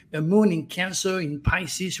moon in Cancer, in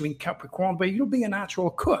Pisces, or in Capricorn, but you'll be a natural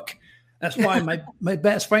cook. That's why my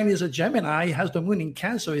best friend is a Gemini, has the moon in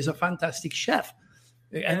Cancer, is a fantastic chef.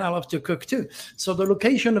 And I love to cook too. So the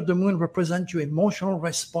location of the moon represents your emotional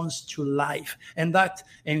response to life. And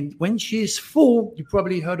when she is full, you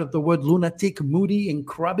probably heard of the word lunatic, moody, and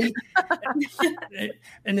crabby.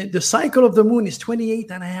 And the cycle of the moon is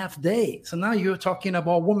 28 and a half days. So now you're talking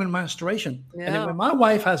about woman menstruation. Yeah. And then when my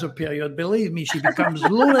wife has a period, believe me, she becomes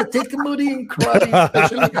lunatic, moody, and crabby,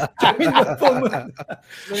 especially during the full moon.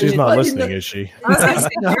 She's not listening, is she? I was going to say,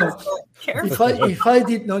 careful. If I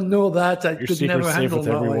did not know that, I could never handle with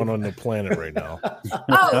everyone on the planet right now.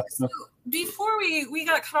 So before we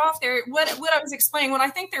got cut off there, what I was explaining, what I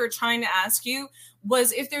think they were trying to ask you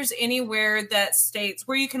was if there's anywhere that states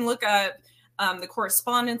where you can look up the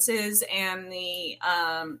correspondences and the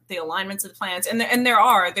alignments of the planets, and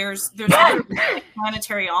there's other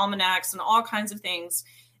planetary almanacs and all kinds of things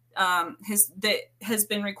that has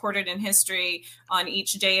been recorded in history on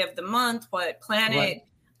each day of the month, what planet. Right.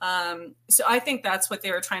 So I think that's what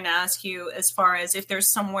they were trying to ask you as far as if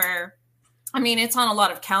there's somewhere. I mean, it's on a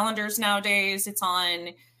lot of calendars nowadays. It's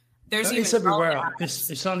everywhere.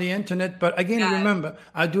 It's on the internet. But again, remember,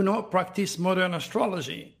 I do not practice modern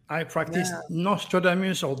astrology. I practice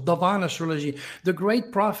Nostradamus or divine astrology. The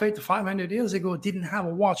great prophet 500 years ago didn't have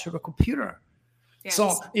a watch or a computer. Yes.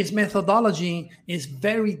 So his methodology is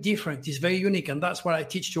very different. It's very unique. And that's what I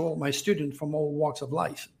teach to all my students from all walks of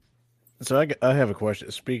life. So I have a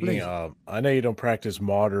question. Speaking of, I know you don't practice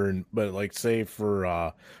modern, but like say for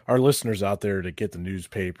our listeners out there to get the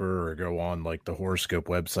newspaper or go on like the horoscope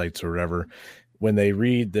websites or whatever, when they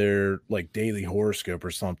read their like daily horoscope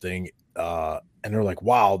or something, and they're like,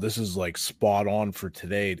 wow, this is like spot on for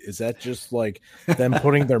today. Is that just like them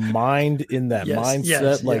putting their mind in that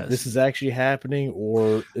mindset? This is actually happening,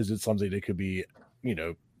 or is it something that could be,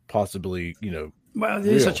 possibly, Well,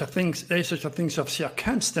 there's such a thing of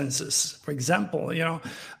circumstances, for example,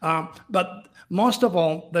 but most of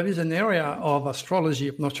all, there is an area of astrology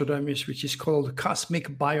of Nostradamus, which is called cosmic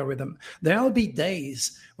biorhythm. There'll be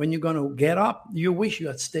days when you're going to get up, you wish you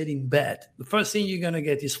had stayed in bed. The first thing you're going to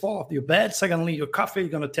get is fall off your bed. Secondly, your coffee is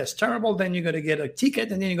going to taste terrible. Then you're going to get a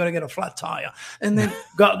ticket, and then you're going to get a flat tire. And then,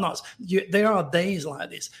 God knows, there are days like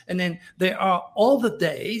this. And then there are all the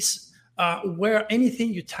days where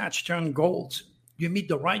anything you touch turns gold. You meet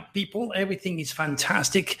the right people. Everything is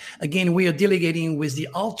fantastic. Again, we are delegating with the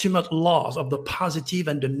ultimate laws of the positive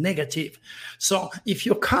and the negative. So if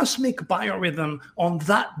your cosmic biorhythm on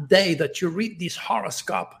that day that you read this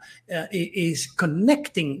horoscope is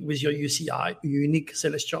connecting with your UCI, your unique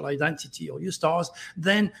celestial identity, or your stars,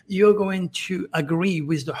 then you're going to agree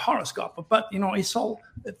with the horoscope. But, it's all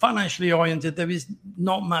financially oriented. There is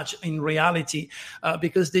not much in reality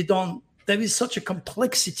because there is such a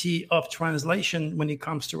complexity of translation when it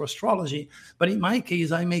comes to astrology. But in my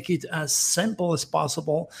case, I make it as simple as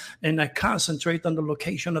possible, and I concentrate on the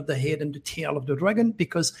location of the head and the tail of the dragon,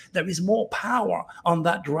 because there is more power on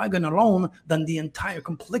that dragon alone than the entire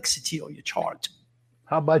complexity of your chart.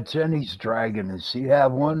 How about Jenny's dragon? Does she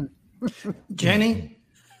have one? Jenny?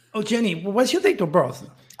 Oh, Jenny, what's your date of birth?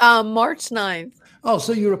 March 9th. Oh,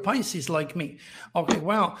 so you're a Pisces like me. Okay,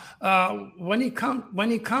 well, when it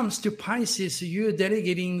comes to Pisces, you're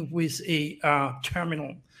delegating with a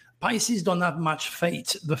terminal. Pisces don't have much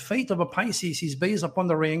fate. The fate of a Pisces is based upon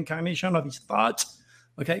the reincarnation of his thoughts,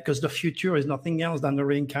 Okay, because the future is nothing else than the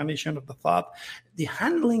reincarnation of the thought, the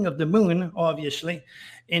handling of the moon, obviously,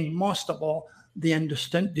 and most of all, the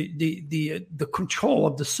control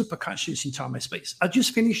of the superconscious in time and space. I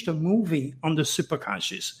just finished a movie on the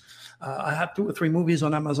superconscious. I have 2 or 3 movies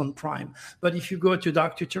on Amazon Prime. But if you go to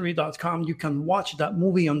drterry.com, you can watch that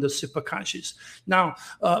movie on the superconscious. Now,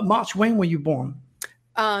 March, when were you born?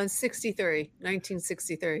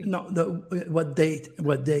 1963. No, what date?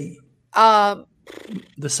 What day? The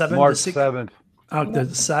 7th? March 7th. The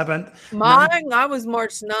 7th. I was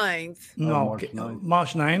March 9th. No, March okay. 9th.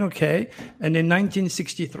 March 9, okay. And then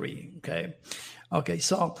 1963, okay. Okay,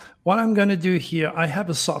 so what I'm going to do here, I have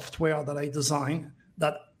a software that I designed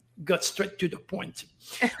that got straight to the point.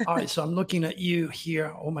 All right, so I'm looking at you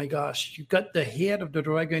here. Oh my gosh, you got the head of the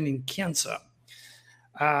dragon in Cancer.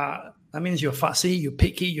 That means you're fussy, you're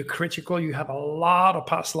picky, you're critical. You have a lot of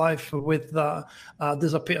past life with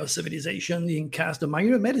disappeared civilization. You can cast the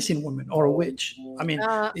minor medicine woman or a witch. I mean,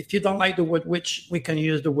 if you don't like the word witch, we can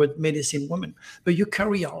use the word medicine woman. But you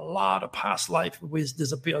carry a lot of past life with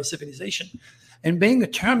disappeared civilization. And being a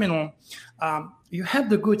terminal, you have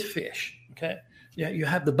the good fish, okay? Yeah, you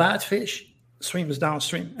have the bad fish, swims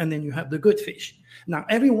downstream, and then you have the good fish. Now,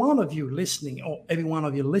 every one of you listening, or every one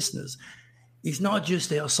of your listeners, is not just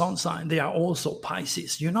their sun sign. They are also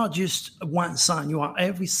Pisces. You're not just one sign. You are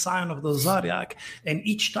every sign of the zodiac. And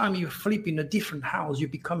each time you flip in a different house, you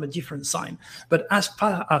become a different sign. But as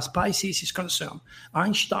Pisces is concerned,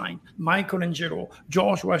 Einstein, Michelangelo,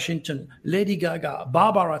 George Washington, Lady Gaga,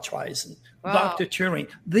 Barbara Streisand, Dr. Turing,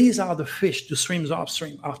 these are the fish, the swims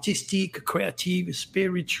upstream, artistic, creative,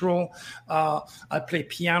 spiritual. I play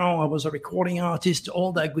piano. I was a recording artist,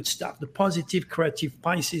 all that good stuff. The positive, creative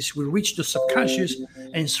Pisces will reach the subconscious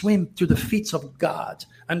and swim to the feet of God.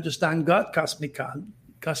 Understand God, cosmic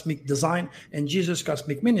design, and Jesus,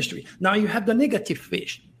 cosmic ministry. Now you have the negative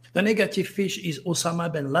fish. The negative fish is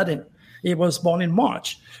Osama bin Laden. He was born in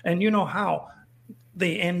March. And you know how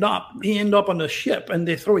he end up on a ship and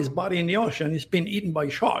they throw his body in the ocean. He's been eaten by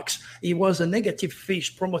sharks. He was a negative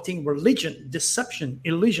fish promoting religion, deception,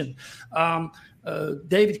 illusion.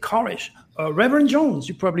 David Koresh, Reverend Jones.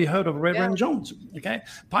 You probably heard of Reverend Jones. Okay,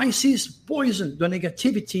 Pisces poison. The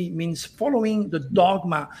negativity means following the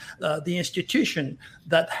dogma, the institution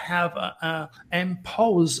that have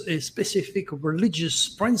imposed a specific religious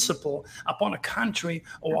principle upon a country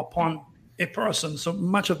or upon a person. So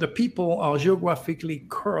much of the people are geographically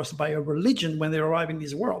cursed by a religion when they arrive in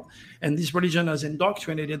this world. And this religion has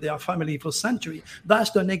indoctrinated their family for centuries. That's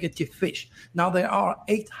the negative fish. Now there are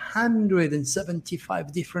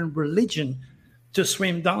 875 different religions to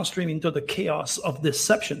swim downstream into the chaos of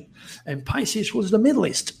deception. And Pisces was the Middle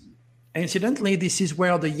East. Incidentally, this is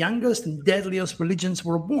where the youngest and deadliest religions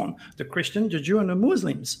were born, the Christian, the Jew, and the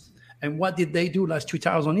Muslims. And what did they do last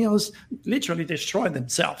 2,000 years? Literally destroy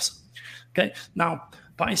themselves. Okay, now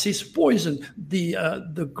Pisces poison.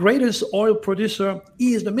 The greatest oil producer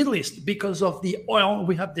is the Middle East because of the oil.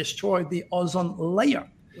 We have destroyed the ozone layer.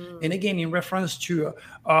 And again, in reference to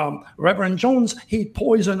Reverend Jones, he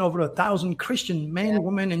poisoned over 1,000 Christian men,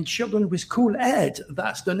 women, and children with Kool-Aid.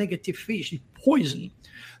 That's the negative fish. He poisoned.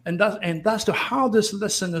 And that's the hardest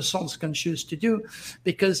lesson a soul can choose to do,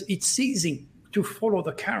 because it's easy to follow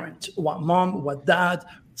the current. What mom, what dad,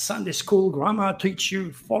 Sunday school, grandma teach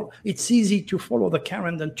you. It's easy to follow the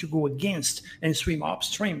current than to go against and swim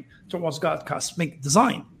upstream towards God's cosmic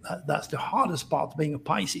design. That's the hardest part, being a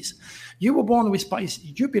Pisces. You were born with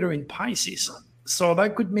Jupiter in Pisces, so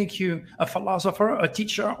that could make you a philosopher, a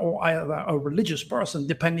teacher, or either a religious person,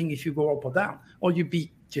 depending if you go up or down, or you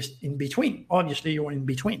be just in between. Obviously, you're in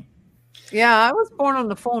between. Yeah, I was born on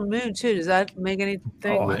the full moon too. Does that make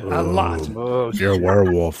anything? A lot. You're a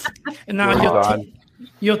werewolf. Now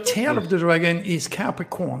your tail of the dragon is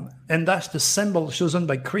Capricorn, and that's the symbol chosen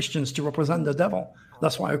by Christians to represent the devil.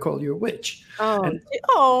 That's why I call you a witch.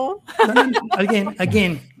 No.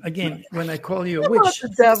 Again, when I call you a witch, the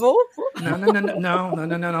devil.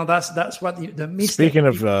 No. That's what the mistake. Speaking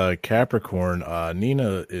of Capricorn,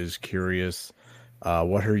 Nina is curious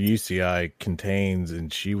what her UCI contains,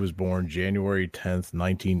 and she was born January 10th,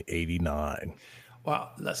 1989.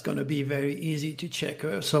 Well, that's going to be very easy to check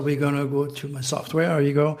her. So we're going to go to my software. Here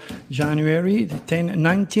you go. January 10,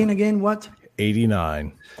 19 again, what?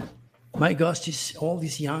 89. My gosh, all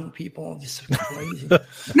these young people, this is crazy.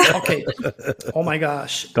 Okay. Oh my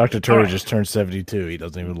gosh. Dr. Terry just turned 72. He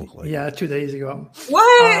doesn't even look like it. 2 days ago.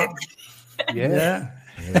 What? Yeah.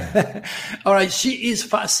 Yeah. All right. She is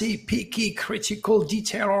fussy, picky, critical,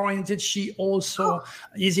 detail-oriented. She also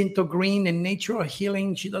is into green and natural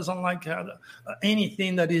healing. She doesn't like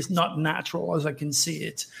anything that is not natural, as I can see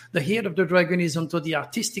it. The head of the dragon is onto the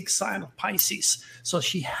artistic side of Pisces. So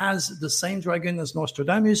she has the same dragon as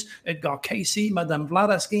Nostradamus, Edgar Cayce, Madame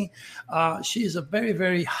Blavatsky. She is a very,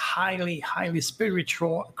 very highly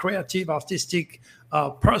spiritual, creative, artistic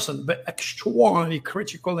person, but extraordinarily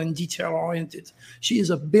critical and detail-oriented. She is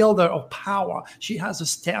a builder of power. She has a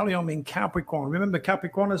stellium in Capricorn. Remember,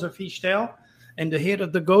 Capricorn is a fish tail, and the head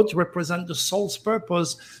of the goat represents the soul's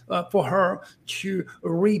purpose for her to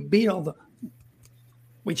rebuild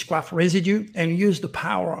witchcraft residue and use the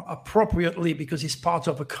power appropriately, because it's part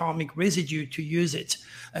of a karmic residue to use it.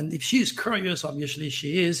 And if she's curious, obviously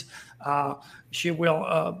she is, she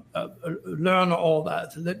will learn all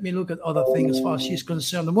that. Let me look at other things as far as she's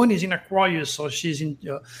concerned. The moon is in Aquarius, so she's in,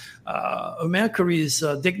 Mercury is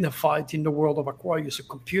dignified in the world of Aquarius, so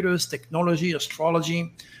computers, technology,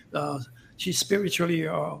 astrology. She's spiritually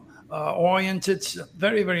oriented,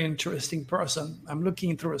 very, very interesting person. I'm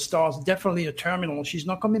looking through her stars, definitely a terminal. She's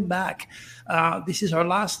not coming back. This is her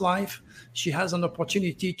last life. She has an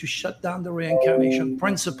opportunity to shut down the reincarnation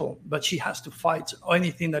principle, but she has to fight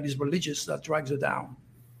anything that is religious that drags her down.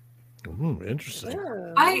 Interesting.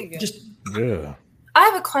 I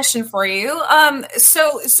have a question for you.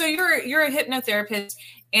 So you're a hypnotherapist,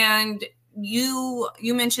 and you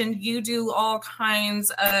mentioned you do all kinds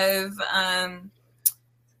of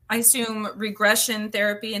I assume regression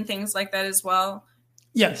therapy and things like that as well.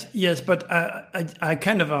 Yes, but I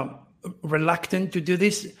kind of reluctant to do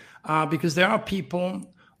this because there are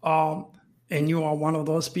people, and you are one of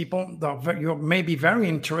those people that you may be very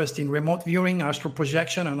interested in remote viewing, astral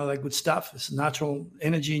projection, and all that good stuff. It's natural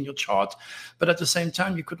energy in your chart, but at the same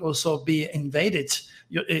time, you could also be invaded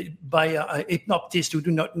by a hypnotist who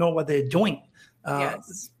do not know what they're doing.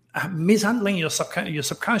 Mishandling your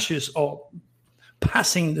subconscious or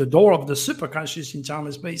passing the door of the superconscious in time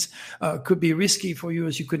and space could be risky for you,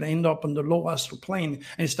 as you could end up on the low astral plane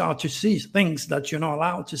and start to see things that you're not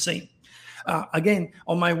allowed to see. Again,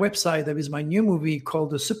 on my website, there is my new movie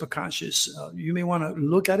called The Superconscious. You may want to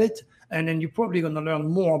look at it, and then you're probably going to learn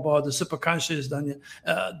more about the superconscious than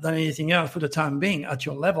anything else for the time being at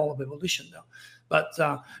your level of evolution now. But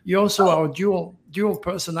you also are a dual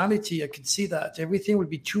personality. I can see that. Everything would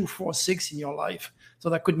be 2, 4, 6 in your life. So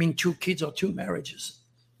that could mean 2 kids or 2 marriages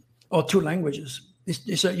or 2 languages.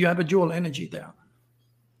 You have a dual energy there.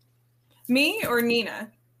 Me or Nina?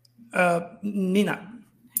 Nina.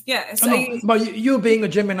 Yes. But you being a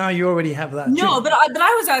Gemini, you already have that. No, too. but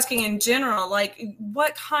I was asking in general, like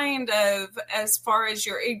what kind of, as far as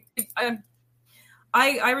your,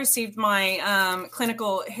 I received my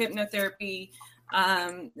clinical hypnotherapy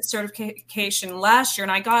certification last year,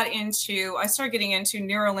 and I started getting into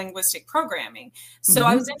neuro-linguistic programming. So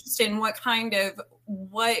I was interested in what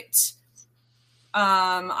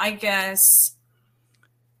I guess,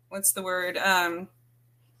 what's the word?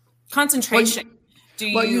 Concentration.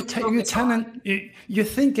 You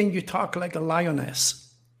think and you talk like a lioness.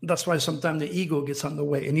 That's why sometimes the ego gets on the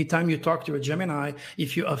way. Anytime you talk to a Gemini,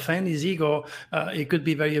 if you offend his ego, it could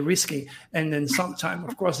be very risky. And then sometimes,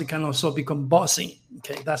 of course, it can also become bossy.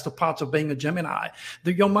 Okay, that's the part of being a Gemini.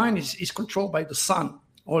 Your mind is controlled by the sun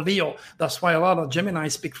or Leo. That's why a lot of Gemini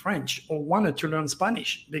speak French or wanted to learn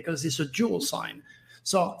Spanish, because it's a dual sign.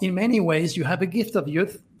 So in many ways, you have a gift of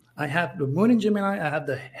youth. I have the moon in Gemini, I have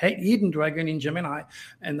the hidden dragon in Gemini,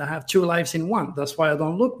 and I have 2 lives in one. That's why I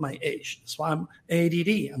don't look my age. That's why I'm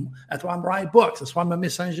ADD. That's why I'm write books. That's why I'm a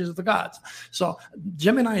messenger of the gods. So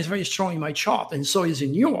Gemini is very strong in my chart, and so is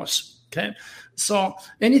in yours. Okay. So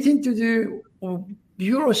anything to do,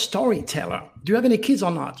 you're a storyteller. Do you have any kids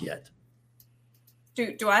or not yet?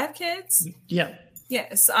 Do I have kids? Yeah.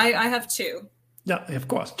 Yes, I have 2. Yeah, of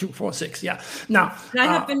course, 2, 4, 6. Yeah. Now, and I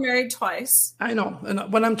have been married twice. I know.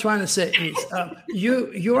 And what I'm trying to say is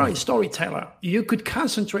you are a storyteller. You could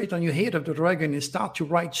concentrate on your head of the dragon and start to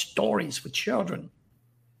write stories for children.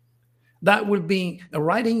 That would be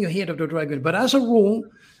writing your head of the dragon. But as a rule,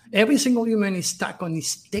 every single human is stuck on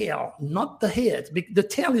his tail, not the head. The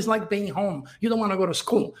tail is like being home. You don't want to go to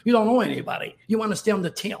school. You don't know anybody. You want to stay on the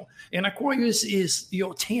tail. And Aquarius is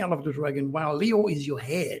your tail of the dragon, while Leo is your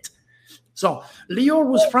head. So Leo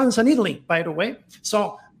was France and Italy, by the way.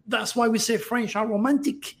 So that's why we say French are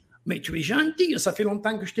romantic. Mais tu es gentil. Ça fait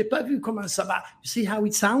longtemps que je t'ai pas vu. Comment ça va? You see how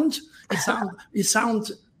it sounds? It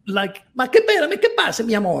sounds like, ma che bella, ma che passa,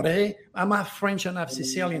 mi amore? I'm half French and half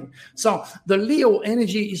Sicilian. So the Leo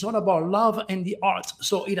energy is all about love and the arts.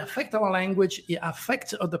 So it affects our language. It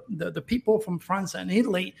affects the people from France and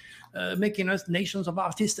Italy, making us nations of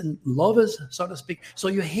artists and lovers, so to speak. So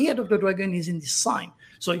your head of the dragon is in this sign.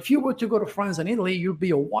 So if you were to go to France and Italy, you'd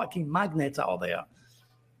be a walking magnet out there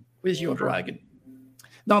with your dragon.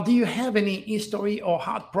 Now, do you have any history or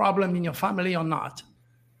heart problem in your family or not?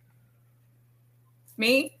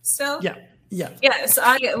 Me still? Yeah. Yes,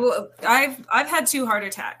 I've had 2 heart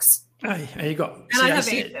attacks. There you go. And I have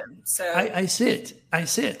AFib. So I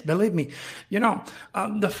see it. Believe me.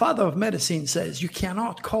 The father of medicine says you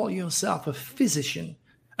cannot call yourself a physician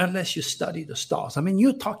unless you study the stars. I mean,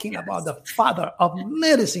 you're talking about the father of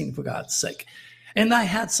medicine, for God's sake. And I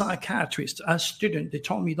had psychiatrists as student. They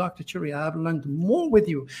told me, Dr. Turi, I have learned more with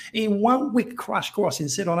you in 1 week crash course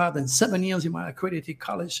instead of that than 7 years in my accredited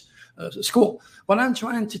college school. What I'm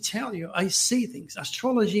trying to tell you, I see things.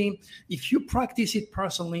 Astrology, if you practice it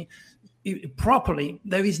personally, properly,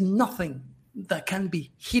 there is nothing that can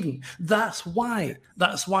be hidden. That's why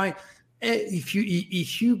if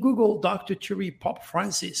you Google Dr. Turi Pope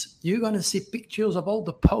Francis, you're going to see pictures of all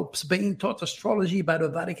the popes being taught astrology by the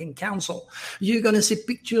Vatican Council. You're going to see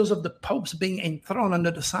pictures of the popes being enthroned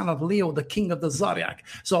under the sign of Leo, the king of the zodiac.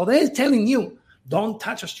 So they're telling you, don't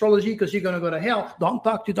touch astrology because you're going to go to hell. Don't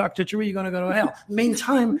talk to Dr. Turi, you're going to go to hell.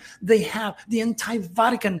 Meantime, they have the entire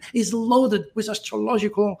Vatican is loaded with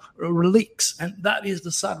astrological relics, and that is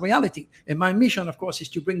the sad reality. And my mission, of course, is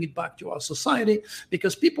to bring it back to our society,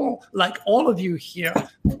 because people like all of you here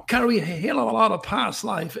carry a hell of a lot of past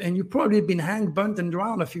life, and you've probably been hanged, burnt, and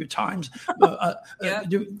drowned a few times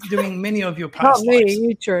doing many of your past Not lives. me,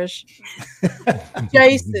 you, Trish.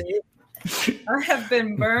 Jason. I have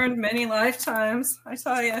been burned many lifetimes, I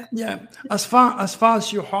tell you. Yeah. As far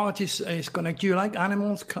as your heart is connected, do you like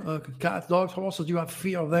animals, cats, dogs, horses? Do you have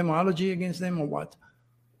fear of them or allergy against them or what?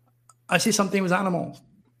 I see something with animals.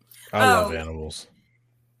 I love animals.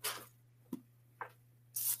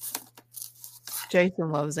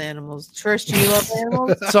 Jason loves animals. Trish, do you love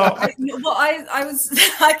animals? So, I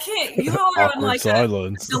can't. You all are on like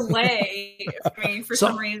silence. a delay for me for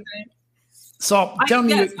some reason. So tell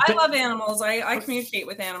me. Yes, I love animals. I communicate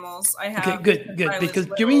with animals. I have. Okay, good. Because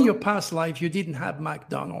during your past life, you didn't have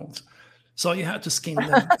McDonald's. So you had to skin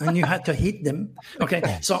them and you had to hit them.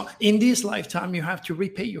 Okay. So in this lifetime, you have to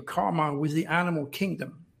repay your karma with the animal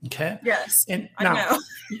kingdom. Okay. Yes. And I now know.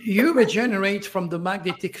 you regenerate from the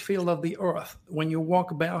magnetic field of the earth when you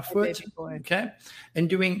walk barefoot. Okay. And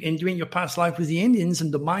during your past life with the Indians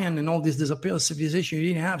and the Mayan and all this disappeared civilization, you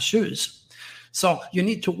didn't have shoes. So you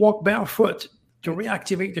need to walk barefoot to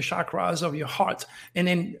reactivate the chakras of your heart. And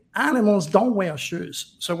then animals don't wear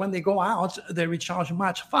shoes. So when they go out, they recharge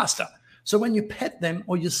much faster. So when you pet them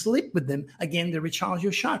or you sleep with them, again, they recharge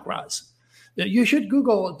your chakras. You should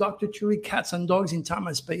Google Dr. Turi cats and dogs in time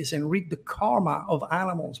and space and read the karma of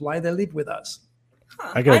animals, why they live with us.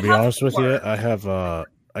 I gotta be honest with you.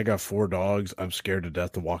 I got 4 dogs. I'm scared to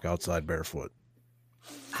death to walk outside barefoot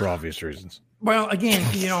for obvious reasons. Well, again,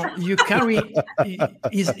 you carry.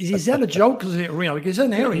 Is that a joke? Is it real? Because it's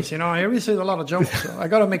an Aries, Aries says a lot of jokes. So I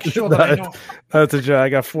got to make sure that I know. That's a joke. I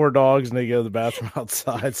got 4 dogs and they go to the bathroom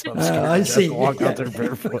outside. So I'm scared I see. to walk out there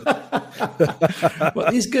barefoot.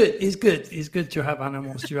 Well, it's good. It's good. It's good to have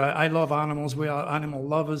animals too. I love animals. We are animal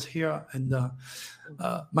lovers here. And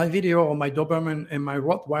my video of my Doberman and my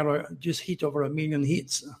Rottweiler just hit over 1 million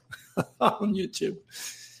hits on YouTube.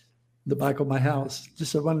 The back of my house,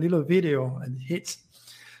 just one little video and hits.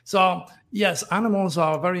 So yes, animals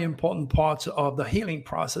are a very important part of the healing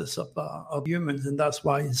process of humans, and that's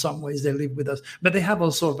why in some ways they live with us. But they have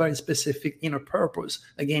also a very specific inner purpose.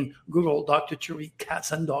 Again, Google Dr. Turi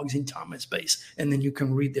cats and dogs in time and space, and then you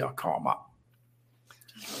can read their karma.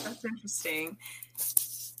 That's interesting.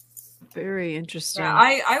 Very interesting. Yeah,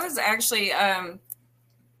 I was actually.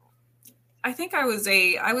 I think I was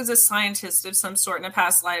a scientist of some sort in a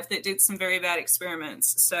past life that did some very bad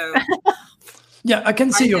experiments. So yeah, I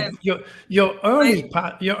can see your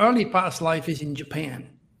early past life is in Japan.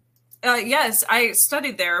 Yes, I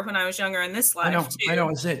studied there when I was younger in this life. I know.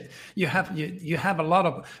 It's it. You have a lot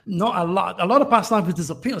of past life with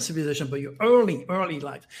disappeared civilization, but your early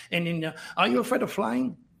life. And are you afraid of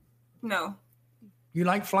flying? No. You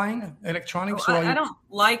like flying electronics? No, I don't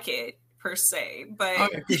like it per se,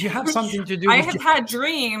 but because you have something to do. I have had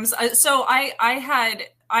dreams. So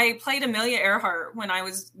I played Amelia Earhart when I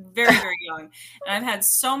was very, very young, and I've had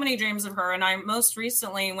so many dreams of her. And I most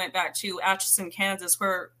recently went back to Atchison, Kansas,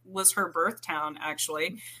 where was her birth town.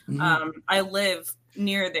 Actually, I live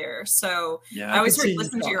near there, so I always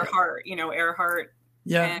listen to your heart. Earhart.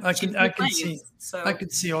 Yeah, I can see. So. I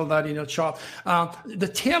could see all that in your chart.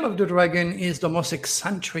 The tail of the dragon is the most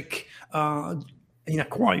eccentric in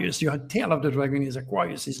Aquarius. Your tail of the dragon is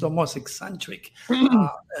Aquarius. It's the most eccentric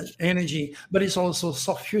energy, but it's also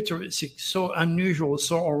so futuristic, so unusual,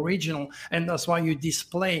 so original, and that's why you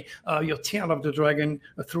display your tail of the dragon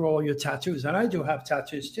through all your tattoos. And I do have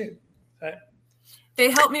tattoos too. They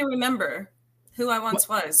help me remember who I once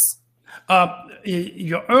was.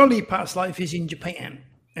 Your early past life is in Japan,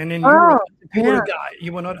 and then you were a guy.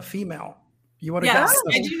 You were not a female. You were a guy.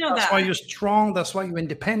 I do know that's why you're strong. That's why you're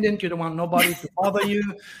independent. You don't want nobody to bother you.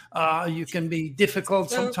 You can be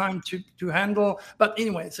difficult sometimes to handle. But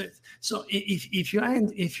anyway, so if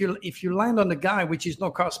you land on the guy, which is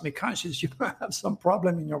no cosmic conscious, you might have some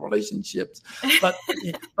problem in your relationships. But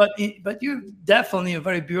you're definitely a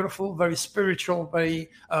very beautiful, very spiritual,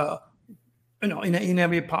 very in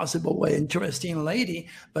every possible way, interesting lady,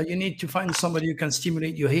 but you need to find somebody who can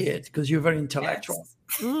stimulate your head because you're very intellectual.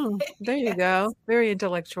 Yes. There you go. Very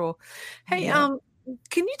intellectual. Hey,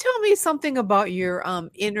 can you tell me something about your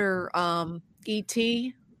inner ET?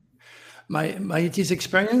 My ET's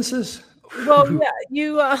experiences? Well,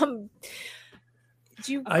 yeah,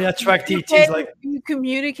 I attract ETs. Like you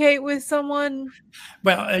communicate with someone?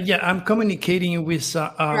 Well, I'm communicating with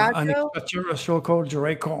an extraterrestrial called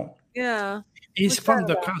Draco. Yeah. He's from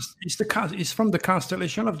the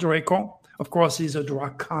constellation of Draco. Of course, he's a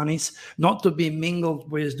Draconis, not to be mingled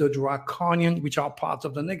with the Draconian, which are part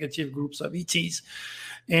of the negative groups of ETs.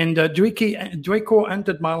 And Draco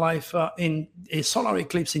entered my life in a solar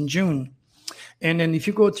eclipse in June. And then if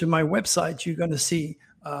you go to my website, you're going to see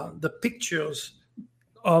the pictures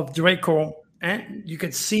of Draco. And you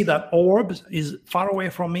can see that orb is far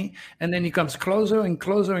away from me. And then he comes closer and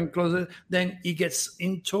closer and closer. Then he gets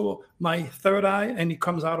into my third eye and he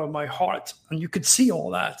comes out of my heart. And you could see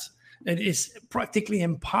all that. It is practically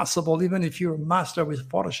impossible, even if you're a master with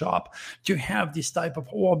Photoshop, to have this type of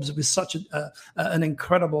orbs with such an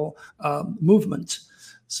incredible movement.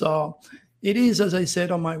 So it is, as I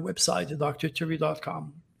said on my website,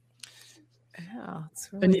 drthierry.com. Yeah,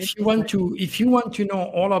 really and if you want to know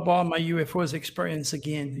all about my UFOs experience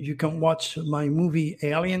again, you can watch my movie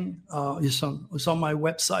Alien. It's on my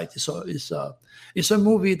website. It's a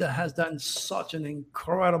movie that has done such an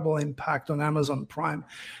incredible impact on Amazon Prime.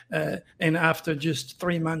 And after just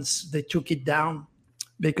 3 months, they took it down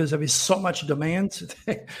because there is so much demand.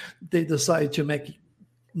 They decided to make it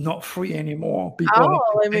not free anymore. People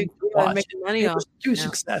make money off. It was too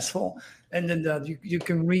successful. And then you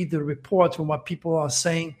can read the reports from what people are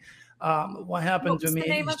saying. What happened to me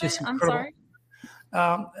is just incredible.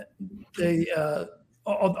 I'm sorry.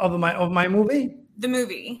 Of my movie? The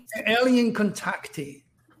movie. Alien Contactee.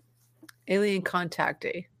 Alien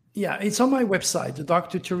Contactee. Yeah, it's on my website,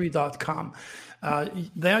 drthierry.com.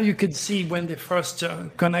 There you could see when they first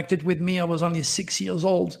connected with me. I was only 6 years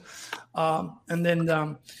old. And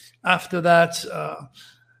then after that,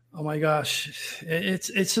 oh my gosh,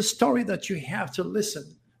 it's a story that you have to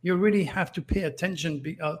listen. You really have to pay attention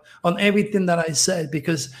on everything that I said,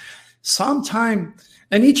 because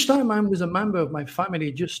each time I'm with a member of my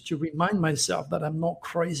family, just to remind myself that I'm not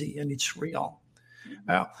crazy and it's real.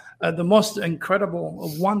 The most incredible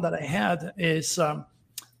one that I had is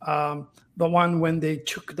the one when they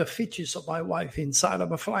took the fetus of my wife inside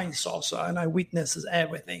of a flying saucer, and I witnessed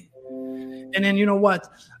everything. And then you know what?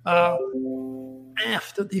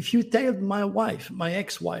 If you tell my wife, my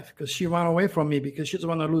ex-wife, because she ran away from me because she doesn't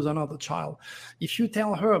want to lose another child, if you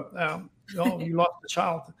tell her, you lost the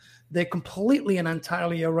child, they completely and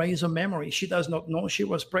entirely erase her memory. She does not know she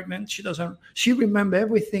was pregnant. She remember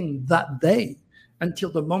everything that day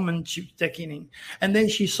until the moment she was taken in. And then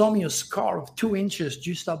she saw me a scar of 2 inches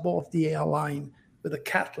just above the hairline with a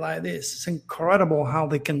cat like this. It's incredible how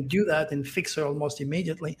they can do that and fix her almost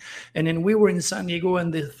immediately. And then we were in San Diego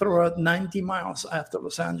and they threw her 90 miles after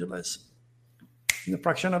Los Angeles in a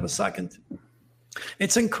fraction of a second.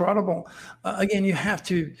 It's incredible. Again, you have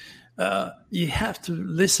to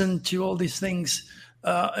listen to all these things.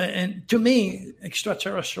 And to me,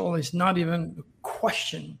 extraterrestrial is not even a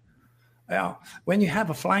question. When you have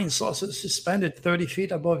a flying saucer suspended 30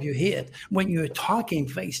 feet above your head, when you're talking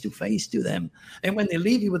face to face to them, and when they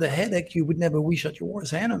leave you with a headache you would never wish at your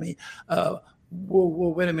worst enemy,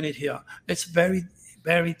 whoa, wait a minute here. It's very,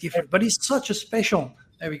 very different. But it's such a special,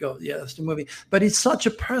 there we go, yeah, that's the movie. But it's such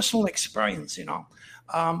a personal experience, you know.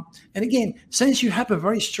 And again, since you have a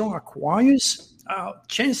very strong Aquarius,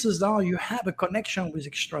 chances are you have a connection with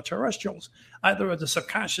extraterrestrials, either at the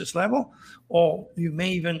subconscious level, or you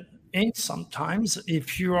may even, and sometimes,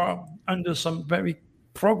 if you are under some very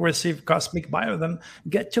progressive cosmic biorhythm,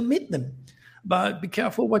 get to meet them. But be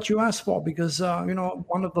careful what you ask for, because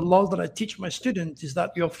one of the laws that I teach my students is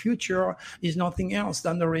that your future is nothing else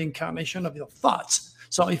than the reincarnation of your thoughts.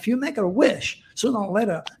 So if you make a wish, sooner or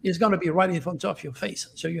later, it's going to be right in front of your face.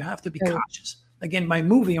 So you have to be conscious. Again, my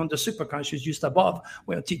movie on the superconscious just above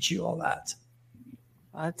will teach you all that.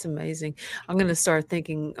 That's amazing. I'm going to start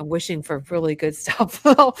wishing for really good stuff.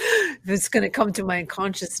 If it's going to come to my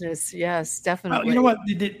consciousness, yes, definitely. You know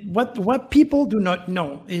what people do not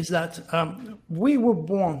know is that we were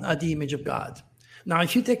born at the image of God. Now,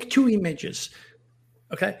 if you take two images,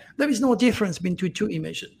 okay, there is no difference between two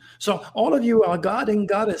images. So all of you are God and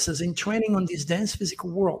goddesses in training on this dense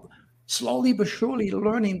physical world, slowly but surely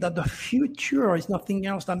learning that the future is nothing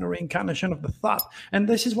else than the reincarnation of the thought. And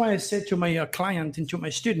this is why I said to my client and to my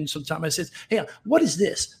students sometimes, I said, hey, what is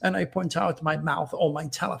this? And I point out my mouth or my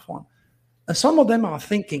telephone. And some of them are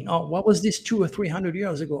thinking, oh, what was this 200 or 300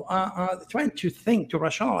 years ago? Trying to think, to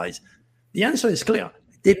rationalize. The answer is clear.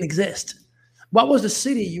 It didn't exist. What was the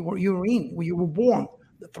city you were in when you were born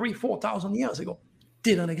 3,000-4,000 years ago?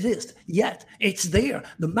 Didn't exist yet. It's there.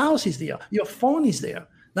 The mouse is there. Your phone is there.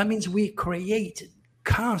 That means we create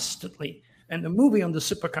constantly. And the movie on the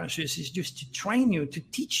superconscious is just to train you, to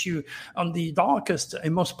teach you on the darkest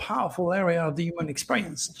and most powerful area of the human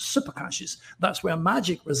experience, the superconscious. That's where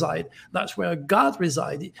magic resides. That's where God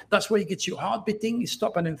resides. That's where he gets your heart beating. He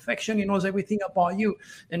stops an infection. He knows everything about you.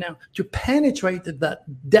 And now to penetrate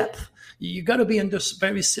that depth, you got to be under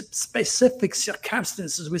very specific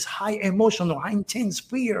circumstances with high emotional, high intense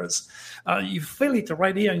fears. You feel it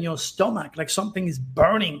right here in your stomach, like something is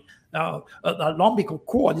burning. The umbilical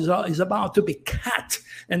cord is about to be cut,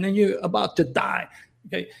 and then you're about to die.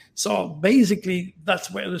 Okay, so basically, that's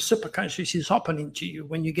where the superconscious is opening to you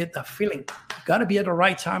when you get that feeling. You got to be at the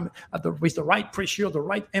right time, with the right pressure, the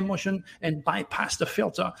right emotion, and bypass the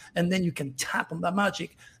filter, and then you can tap on the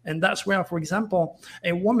magic. And that's where, for example,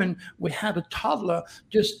 a woman, we had a toddler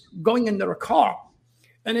just going into a car,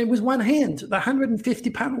 and it was one hand, the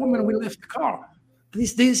 150-pound woman, we left the car.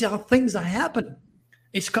 These are things that happen.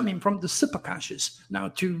 It's coming from the superconscious. Now,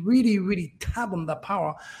 to really, really tap on that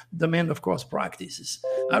power, the man, of course, practices.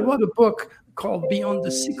 I wrote a book called Beyond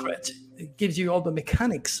the Secret. It gives you all the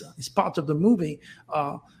mechanics. It's part of the movie.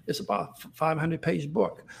 It's about a 500-page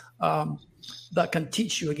book that can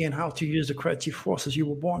teach you, again, how to use the creative forces you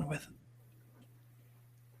were born with.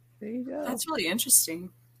 There you go. That's really interesting.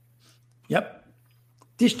 Yep.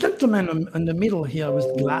 This gentleman in the middle here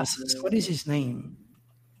with glasses, what is his name?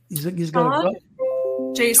 He's got a...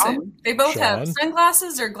 Jason. They both have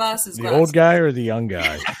sunglasses or glasses. The old guy or the young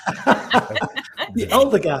guy? The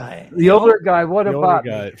older guy. The older guy. What the about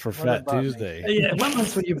older guy for Fat Tuesday? Yeah. What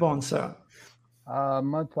month were you born, sir?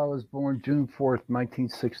 Month I was born June 4th,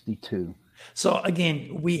 1962. So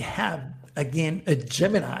again, we have a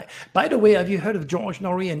Gemini. By the way, have you heard of George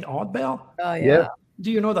Norrie and Art Bell? Oh yeah.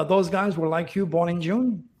 Do you know that those guys were like you, born in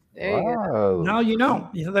June? There you go. Now you know.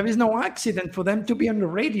 There is no accident for them to be on the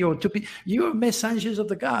radio. You're messengers of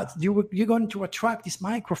the gods. You're going to attract this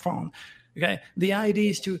microphone. Okay. The idea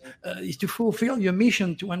is to fulfill your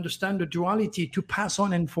mission, to understand the duality, to pass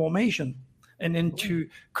on information, and then to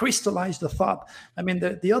crystallize the thought. I mean,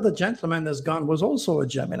 the other gentleman that's gone was also a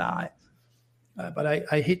Gemini. But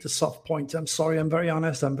I hit the soft point. I'm sorry. I'm very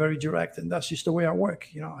honest. I'm very direct. And that's just the way I work.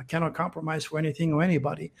 I cannot compromise for anything or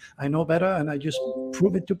anybody. I know better, and I just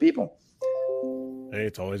prove it to people. Hey,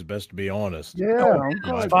 it's always best to be honest. Yeah.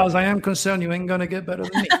 As far as I am concerned, you ain't going to get better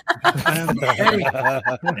than me.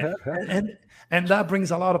 And that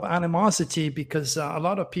brings a lot of animosity, because a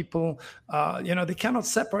lot of people, they cannot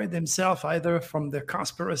separate themselves either from their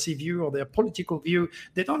conspiracy view or their political view.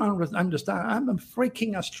 They don't understand. I'm a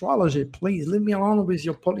freaking astrologer. Please leave me alone with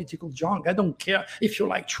your political junk. I don't care if you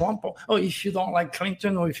like Trump or if you don't like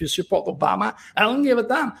Clinton or if you support Obama. I don't give a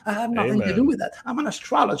damn. I have nothing to do with that. I'm an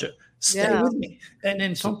astrologer. Stay with me. And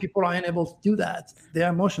then some people are unable to do that. Their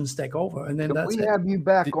emotions take over. And then Can we have you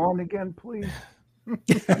back on again, please?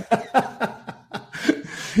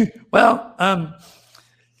 Well,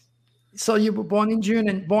 so you were born in June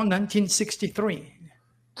and born 1963.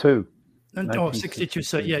 62.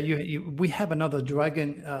 So yeah, we have another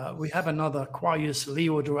dragon. We have another Aquarius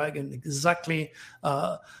Leo dragon, exactly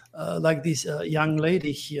like this young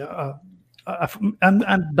lady here.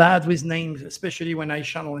 I'm bad with names, especially when I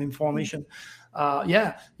channel information.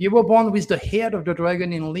 You were born with the head of the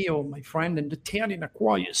dragon in Leo, my friend, and the tail in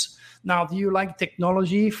Aquarius. Now, do you like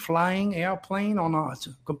technology, flying, airplane, or not?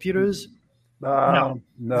 Computers? No.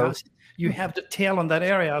 You have the tail on that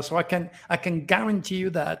area, so I can guarantee you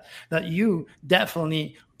that you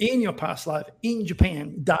definitely in your past life in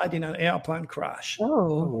Japan died in an airplane crash.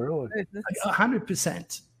 Oh, really?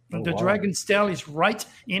 100%. And the Dragon's Tail is right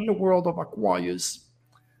in the world of Aquarius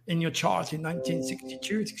in your chart in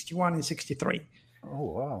 1962, 61, and 63. Oh,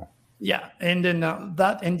 wow. Yeah, and then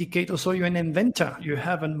that indicator, so you're an inventor. You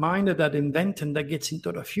have in mind that inventing that gets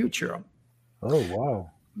into the future. Oh, wow.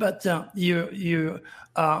 But Leo,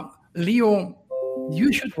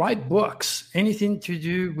 you should write books, anything to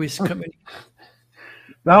do with communication.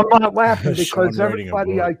 Now, I'm not laughing because Sean writing a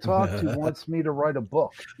everybody I book. talk to wants me to write a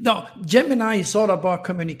book. No, Gemini is all about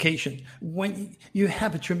communication. When you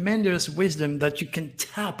have a tremendous wisdom that you can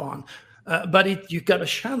tap on, but you got to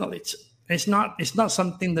channel it. It's not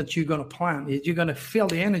something that you're going to plan. You're going to feel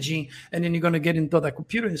the energy, and then you're going to get into the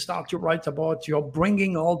computer and start to write about you're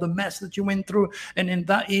bringing all the mess that you went through. And then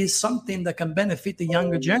that is something that can benefit the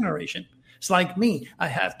younger generation. It's like me. I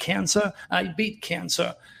had cancer. I beat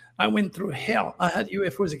cancer. I went through hell. I had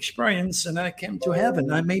UFOs experience, and I came to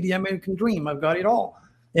heaven. I made the American dream. I've got it all.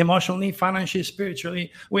 Emotionally, financially,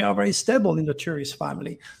 spiritually. We are very stable in the tourist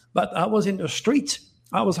family. But I was in the street.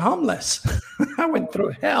 I was homeless. I went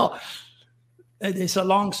through hell. It's a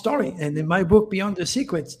long story. And in my book, Beyond the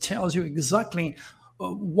Secrets, tells you exactly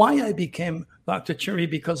why I became Dr. Cherry,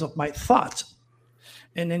 because of my thoughts.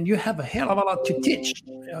 And then you have a hell of a lot to teach.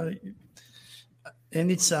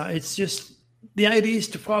 And it's just... The idea is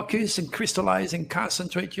to focus and crystallize and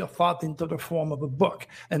concentrate your thought into the form of a book.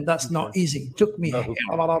 And that's not easy. It took me a hell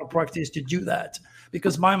of a lot of practice to do that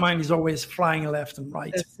because my mind is always flying left and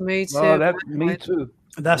right. That's me too. Oh, that's me too.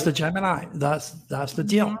 That's the Gemini. That's the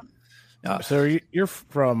deal. So you're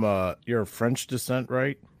from you're of French descent,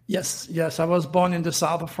 right? Yes. I was born in the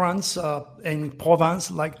south of France, in Provence,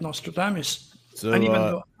 like Nostradamus. So, and even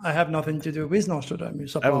though I have nothing to do with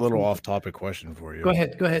Nostradamus. I have a little off-topic question for you. Go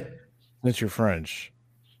ahead. Since you're French,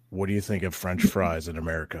 what do you think of French fries in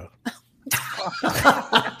America?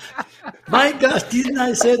 My gosh, didn't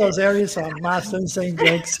I say those areas are master and saying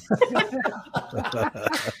jokes?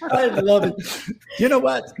 I love it. You know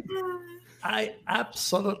what? I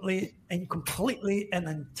absolutely and completely and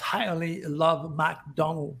entirely love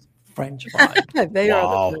McDonald's French fries. They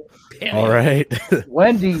are the All right.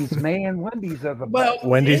 Wendy's, man. Wendy's are the best.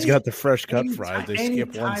 Wendy's got the fresh cut fries. They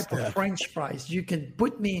skip one type step. of French fries. You can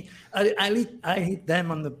put me. I eat them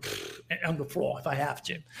on the floor if I have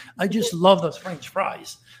to. I just love those French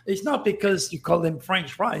fries. It's not because you call them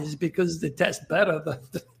French fries. It's because they taste better than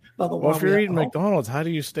the Well, if you're eating McDonald's, how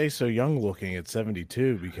do you stay so young looking at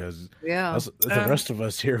 72? Because the rest of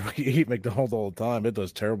us here, we eat McDonald's all the time. It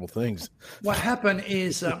does terrible things. What happened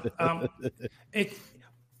is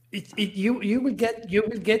you will get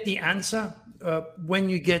the answer when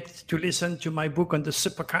you get to listen to my book on the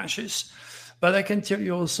superconscious. But I can tell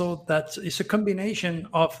you also that it's a combination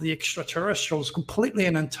of the extraterrestrials completely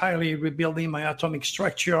and entirely rebuilding my atomic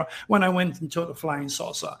structure when I went into the flying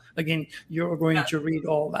saucer. Again, you're going to read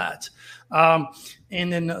all that.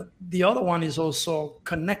 And then the other one is also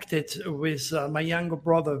connected with my younger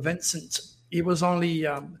brother, Vincent. He was only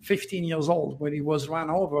 15 years old when he was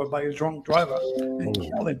run over by a drunk driver and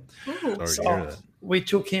killed him. So we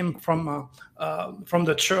took him from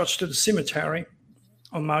the church to the cemetery.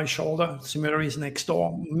 On my shoulder, cemetery is next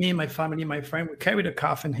door. Me, my family, my friend, we carried a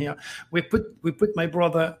coffin here. We put my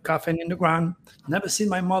brother coffin in the ground. Never seen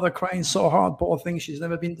my mother crying so hard, poor thing. She's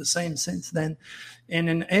never been the same since then. And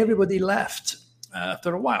then everybody left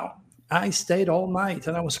after a while. I stayed all night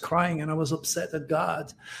and I was crying and I was upset at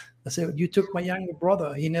God. I said, "You took my younger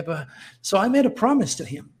brother. He never." So I made a promise to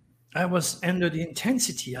him. I was under the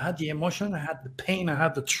intensity. I had the emotion. I had the pain. I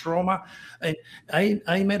had the trauma. And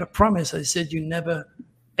I made a promise. I said, "You never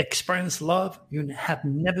experienced love. You have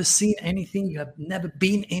never seen anything. You have never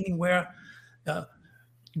been anywhere.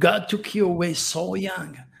 God took you away so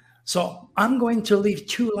young. So I'm going to live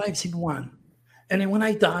two lives in one. And then when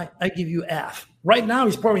I die, I give you half." Right now,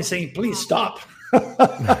 he's probably saying, "Please stop."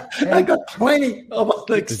 I got plenty of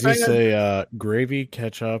experience. Did you say gravy,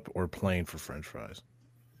 ketchup, or plain for French fries?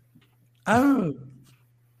 Oh,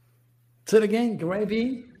 say it again.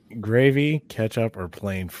 Gravy, ketchup, or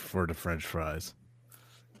plain for the French fries?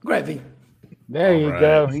 Gravy. There you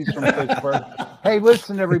go. He's from Pittsburgh. Hey,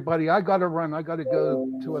 listen, everybody. I got to run. I got to go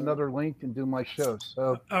to another link and do my show.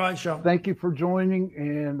 So, all right, Sean. Thank you for joining,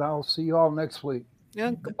 and I'll see you all next week.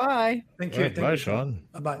 Yeah, goodbye. Thank you. Bye, Sean.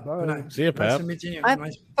 Bye. Bye. Nice. See you, Pat. Nice to meet you.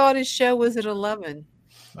 I thought his show was at 11.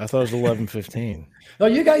 I thought it was 11:15. No,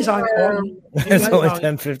 you guys are on. It's only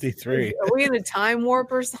 10:53. Are we in a time warp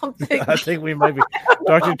or something? I think we might be.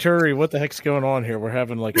 Dr. Turi, what the heck's going on here? We're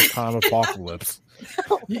having like a time apocalypse.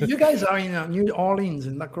 You guys are in New Orleans,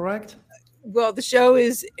 is that correct? Well, the show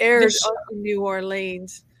is aired in New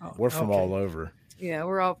Orleans. We're from all over. Yeah,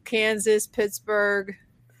 we're all Kansas, Pittsburgh.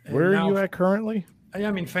 Where are you at currently? I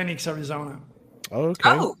am in Phoenix, Arizona. Okay.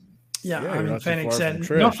 Oh, Yeah, Yeah, I'm you're in not too Phoenix, far from and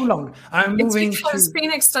Trish. not for long. I'm it's moving because to.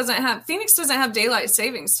 Phoenix doesn't have daylight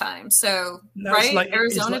savings time. So No, it's right, like- it's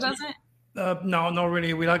Arizona like- doesn't. No, not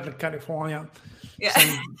really. We like California, Yeah.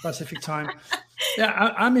 same Pacific time.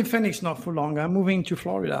 Yeah, I'm in Phoenix not for long. I'm moving to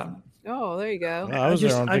Florida. Oh, there you go. I was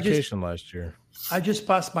there on I just- vacation last year. I just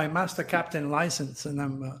passed my master captain license, and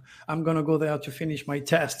I'm gonna go there to finish my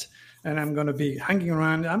test, and I'm gonna be hanging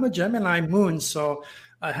around. I'm a Gemini moon, so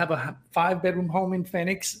I have a 5-bedroom home in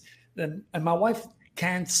Phoenix, and my wife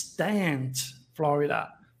can't stand Florida,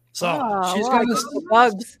 so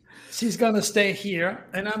she's gonna stay here,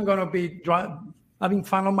 and I'm gonna be having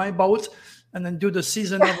fun on my boat. And then do the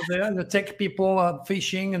season over there, and take people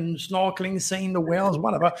fishing and snorkeling, seeing the whales,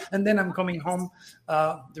 whatever. And then I'm coming home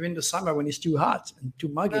during the summer when it's too hot and too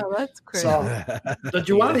muggy. Oh, that's crazy. So the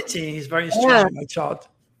duality is very strong in my chart.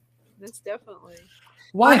 That's definitely.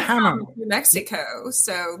 Why I'm hammer? from New Mexico,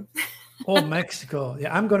 so Oh, Mexico.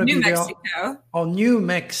 Yeah, I'm going to New be there. Mexico. Oh, New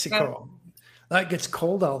Mexico. That gets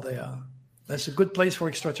cold out there. That's a good place for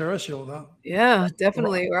extraterrestrial, though. Yeah,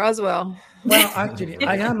 definitely. Roswell. Well, actually,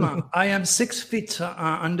 I am 6 feet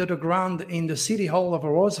under the ground in the City Hall of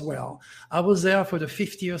Roswell. I was there for the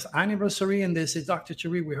 50th anniversary, and they said, Dr.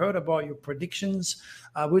 Cherry, we heard about your predictions.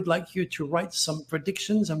 I would like you to write some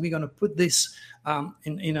predictions, and we're going to put this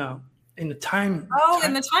in a time.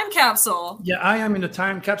 In the time capsule. Yeah, I am in the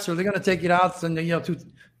time capsule. They're going to take it out in the year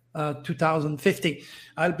 2050.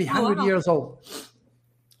 I'll be 100 years old.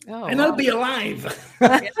 Oh, and I'll be alive.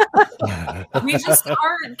 We just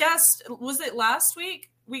our guest was it last week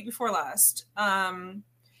before last on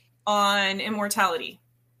immortality.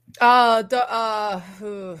 that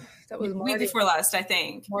was Marty. Week before last, I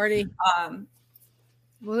think. Marty.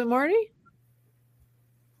 Was it Marty?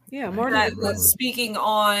 Yeah, Marty that was speaking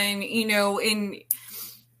on, in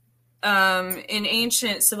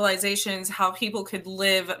ancient civilizations how people could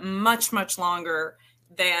live much, much longer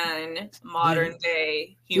than modern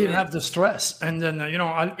day humans. You have the stress, and then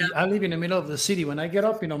I live in the middle of the city. When I get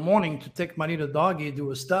up in the morning to take my little doggy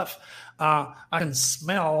do stuff, I can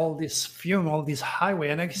smell all this fume, all this highway,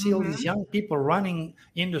 and I see all these young people running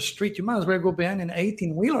in the street. You might as well go behind an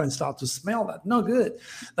 18-wheeler and start to smell that. No good.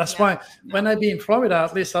 That's why when I be in Florida,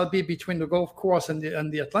 at least I'll be between the golf course and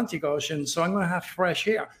the Atlantic Ocean, so I'm going to have fresh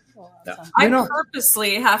air. I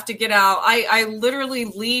purposely have to get out. I literally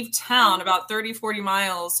leave town about 30, 40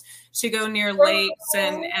 miles to go near lakes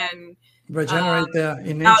and regenerate there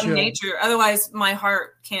in nature. Out in nature. Otherwise, my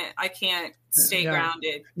heart I can't stay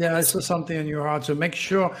grounded. Yeah, I saw something in your heart. So make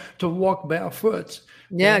sure to walk barefoot.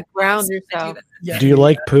 Yeah, ground yourself. Yeah. Do you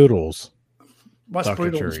like poodles? What's Dr.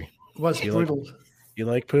 poodles? Cherry? What's poodles? You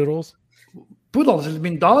like poodles? Poodles, it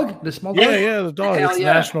mean dog? The small dog? Yeah, the dog. It's the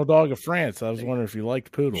national dog of France. I was wondering if you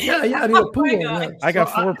liked poodles. Yeah, I need a poodle. Yeah. I got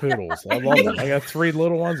 4 poodles. I love them. I got 3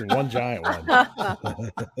 little ones and 1 giant one.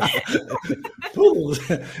 Poodles.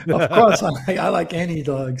 Of course, I like any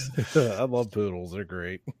dogs. I love poodles. They're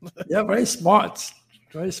great. Yeah, very smart.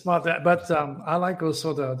 Very smart. But I like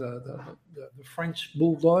also the French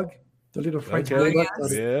bulldog. The little French bulldog.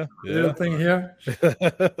 Yeah. Little thing here.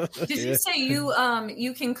 Did you say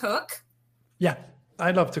you can cook? Yeah,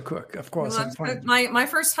 I love to cook. Of course, I'm French. My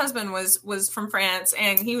first husband was from France,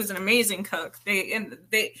 and he was an amazing cook. He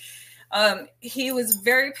was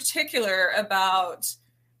very particular about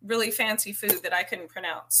really fancy food that I couldn't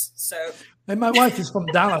pronounce. So, and my wife is from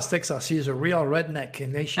Dallas, Texas. She's a real redneck,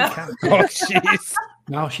 and she can't. Oh, jeez.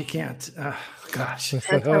 No, she can't. Gosh.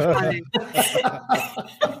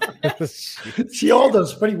 She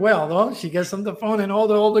orders pretty well, though. She gets on the phone and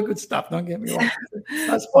all the good stuff. Don't get me wrong.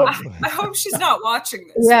 That's fun. I hope she's not watching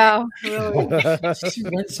this. Yeah, really. She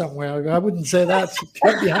went somewhere. I wouldn't say that. She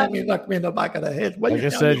got behind me and knocked me in the back of the head. What like I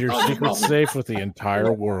said, your secret's safe with the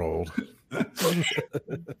entire world.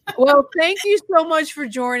 Well, thank you so much for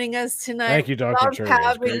joining us tonight. Thank you, Dr. Cherry.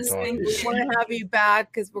 We want to have you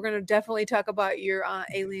back because we're going to definitely talk about your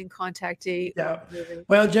alien contactee. Yeah.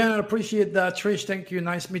 Well, Jen, I appreciate that. Trish, thank you.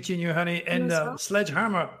 Nice meeting you, honey. And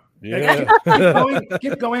Sledgehammer. Yeah.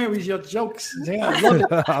 Keep going with your jokes. Yeah,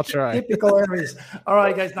 I'll try. Typical Aries. All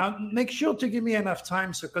right, guys. Now, make sure to give me enough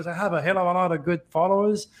time because I have a hell of a lot of good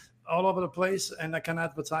followers all over the place, and I can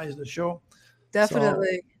advertise the show.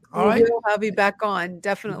 Definitely. All right. We'll have you back on.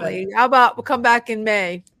 Definitely. How about we'll come back in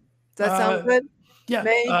May? Does that sound good? Yeah.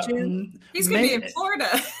 May, June? He's going to be in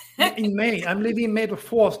Florida. In May. I'm leaving May the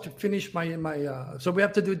 4th to finish my so we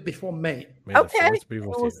have to do it before May. Okay.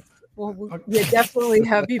 We'll definitely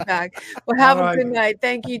have you back. Well, have a good night.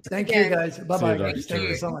 Thank you. Thank you, guys. Bye-bye. Guys. Thank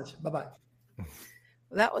you so much. Bye-bye. Well,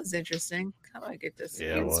 that was interesting. How do I get this?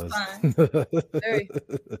 Yeah, it was. Very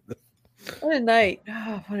What a night.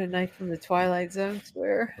 Oh, what a night from the Twilight Zone,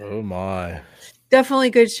 swear. Oh my. Definitely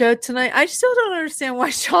good show tonight. I still don't understand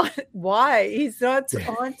why he's not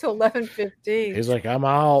on till 11:15. He's like, I'm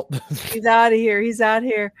out. He's out of here. He's out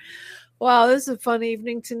here. Wow, this is a fun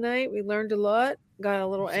evening tonight. We learned a lot. Got a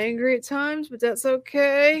little angry at times, but that's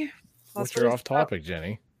okay. What's your off topic,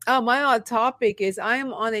 Jenny? Oh, my off topic is I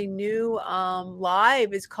am on a new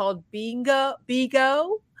live. It's called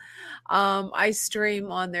Bigo. I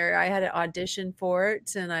stream on there. I had an audition for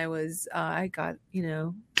it, and I got,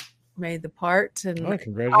 made the part. And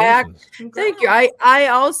congratulations! Thank you.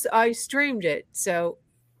 I streamed it, so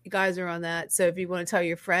you guys are on that. So if you want to tell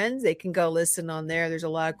your friends, they can go listen on there. There's a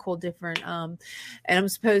lot of cool different. And I'm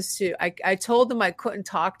supposed to. I told them I couldn't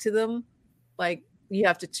talk to them, like. You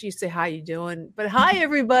say, how you doing? But hi,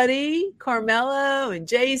 everybody. Carmelo and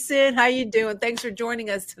Jason. How you doing? Thanks for joining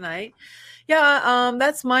us tonight. Yeah,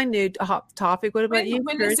 that's my new hot topic. What about you?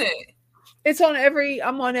 When is it? It's on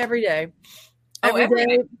I'm on every day.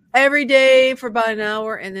 Every day for about an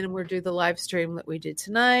hour. And then we'll do the live stream that we did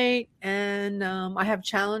tonight. And I have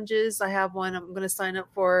challenges. I have one I'm going to sign up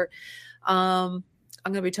for. I'm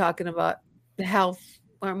going to be talking about the health,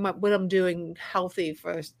 what I'm doing healthy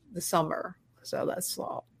for the summer. So that's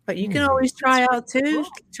all. But you can always try out too,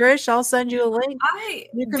 Trish. I'll send you a link.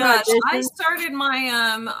 I started my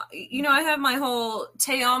I have my whole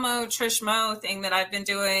Te Amo Trish Mo thing that I've been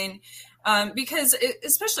doing because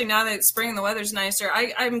especially now that it's spring and the weather's nicer.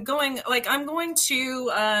 I'm going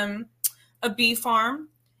to a bee farm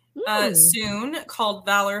soon called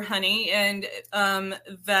Valor Honey, and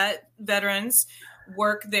veterans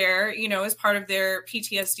work there, as part of their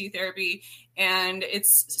PTSD therapy. And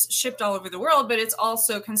it's shipped all over the world, but it's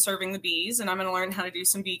also conserving the bees. And I'm going to learn how to do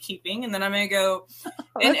some beekeeping. And then I'm going to go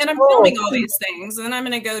and I'm filming all these things. And then I'm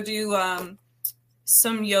going to go do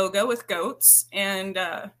some yoga with goats and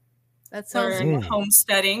that sounds learn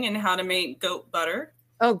homesteading and how to make goat butter.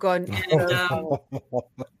 Oh, God. And,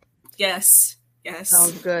 yes.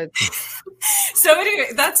 Sounds good. So anyway,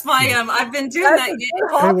 that's my I've been doing that.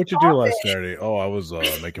 Hey, what'd you do last Saturday? Oh, I was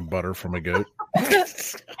making butter from a goat.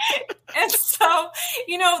 And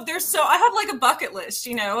so, I have like a bucket list,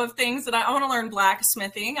 of things that I want to learn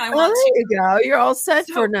blacksmithing. There you go. You're all set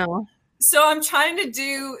for now. So I'm trying to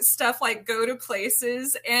do stuff like go to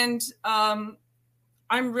places, and I'm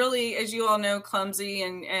really, as you all know, clumsy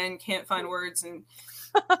and can't find words and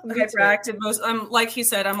hyperactive. I'm like he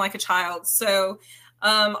said, I'm like a child. So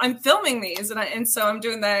I'm filming these, and so I'm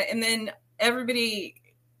doing that, and then everybody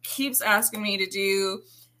keeps asking me to do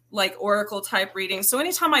like oracle type reading. So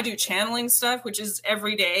anytime I do channeling stuff, which is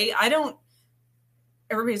every day,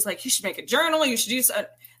 everybody's like, you should make a journal. You should do so.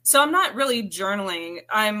 So I'm not really journaling.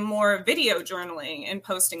 I'm more video journaling and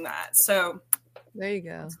posting that. So there you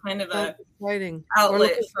go. It's kind of a exciting outlet. We're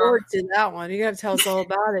looking forward to that one. You got to tell us all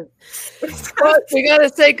about it. But we got to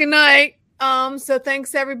say goodnight. So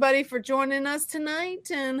thanks everybody for joining us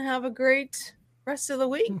tonight, and have a great rest of the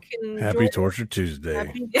week. And happy Torture Tuesday.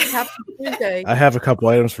 Happy Tuesday. I have a couple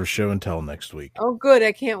items for show and tell next week. Oh, good.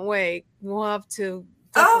 I can't wait. We'll have to.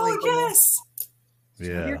 Oh, yes.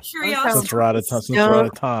 Yeah. Since we're out of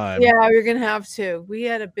time. Yeah, we're going to have to. We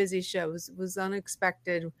had a busy show. It was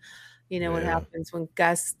unexpected. What happens when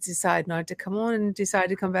guests decide not to come on and decide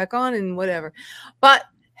to come back on and whatever. But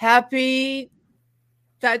happy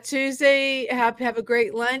that Tuesday. Have a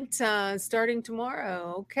great Lent starting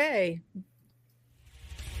tomorrow. Okay.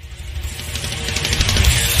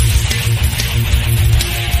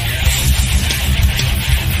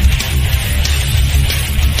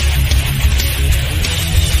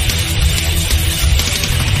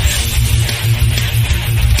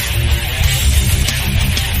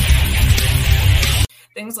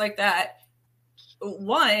 Things like that.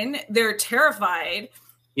 One, they're terrified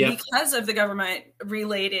because of the government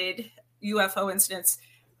related UFO incidents,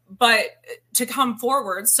 but to come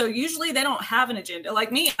forward. So usually they don't have an agenda.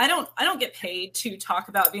 Like me, I don't get paid to talk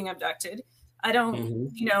about being abducted. I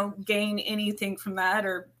don't, gain anything from that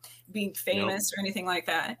or being famous or anything like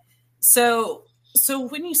that. So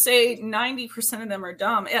when you say 90% of them are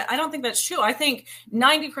dumb, I don't think that's true. I think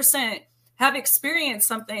 90% have experienced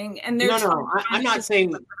something, and they're I'm saying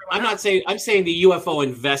the UFO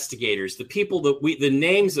investigators, the people that the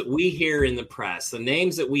names that we hear in the press, the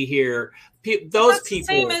names that we hear, those that's people.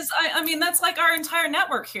 The same as that's like our entire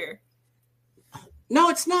network here. No,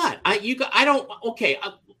 it's not. Let me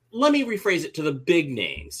rephrase it to the big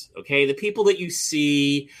names. Okay, the people that you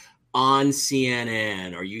see on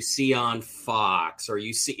CNN or you see on Fox or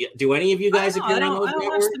you see. Do any of you guys appear on those networks?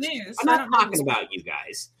 Watch the news. I'm not talking about you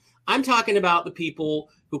guys. I'm talking about the people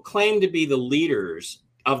who claim to be the leaders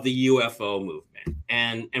of the UFO movement.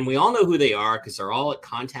 And we all know who they are because they're all at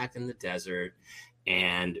Contact in the Desert.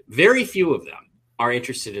 And very few of them are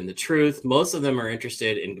interested in the truth. Most of them are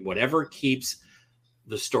interested in whatever keeps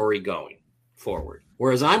the story going forward.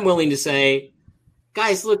 Whereas I'm willing to say,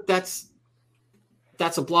 guys, look, that's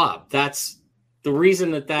a blob. That's the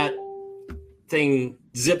reason that thing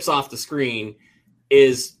zips off the screen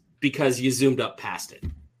is because you zoomed up past it.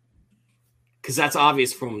 Because that's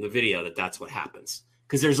obvious from the video that's what happens.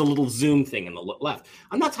 Because there's a little zoom thing in the left.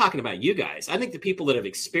 I'm not talking about you guys. I think the people that have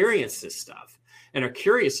experienced this stuff and are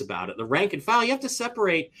curious about it, the rank and file, you have to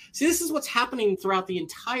separate. See, this is what's happening throughout the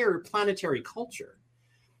entire planetary culture,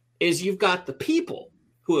 is you've got the people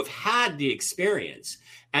who have had the experience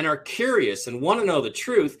and are curious and want to know the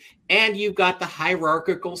truth, and you've got the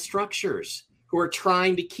hierarchical structures who are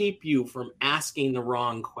trying to keep you from asking the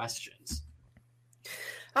wrong questions.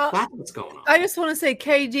 That's what's going on. I just want to say,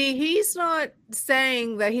 KD, he's not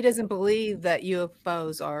saying that he doesn't believe that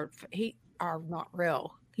UFOs are not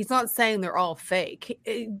real. He's not saying they're all fake.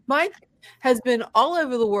 Mike has been all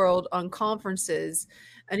over the world on conferences,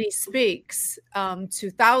 and he speaks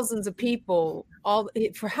to thousands of people.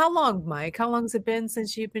 For how long, Mike? How long has it been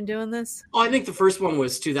since you've been doing this? Oh, I think the first one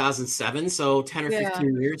was 2007, so 10 or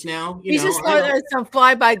 15 years now. He's just not some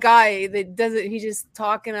fly-by guy that doesn't. He's just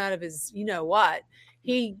talking out of his, you know what?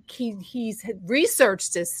 He's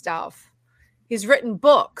researched this stuff. He's written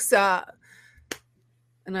books, and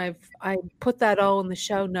I put that all in the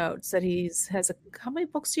show notes. That how many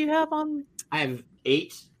books do you have on? I have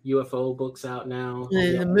 8 UFO books out now.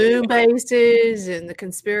 And the moon bases and the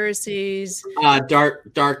conspiracies.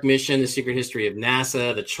 Dark Mission, The Secret History of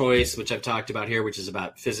NASA, The Choice, which I've talked about here, which is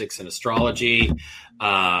about physics and astrology.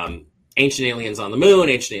 Ancient Aliens on the Moon,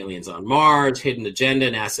 Ancient Aliens on Mars, Hidden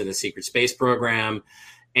Agenda, NASA and the Secret Space Program,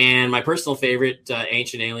 and my personal favorite,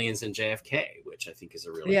 Ancient Aliens and JFK, which I think is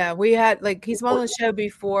a really we had he's on the show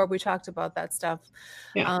before. We talked about that stuff.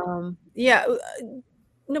 When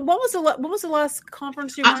was the last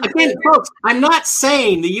conference you went to? Folks, I'm not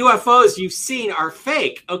saying the UFOs you've seen are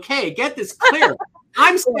fake. Okay, get this clear.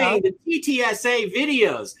 I'm saying the TTSA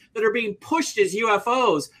videos that are being pushed as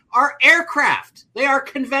UFOs are aircraft. They are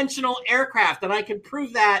conventional aircraft, and I can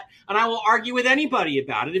prove that, and I will argue with anybody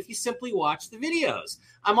about it if you simply watch the videos.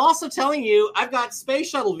 I'm also telling you, I've got space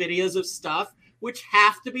shuttle videos of stuff which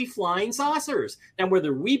have to be flying saucers. Now,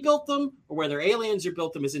 whether we built them or whether aliens are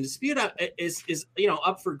built them is in dispute, is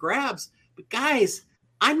up for grabs. But guys,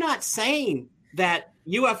 I'm not saying that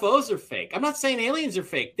UFOs are fake. I'm not saying aliens are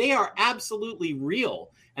fake. They are absolutely real,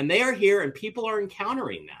 and they are here, and people are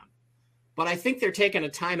encountering them. But I think they're taking a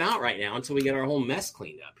time out right now until we get our whole mess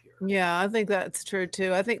cleaned up here. Yeah, I think that's true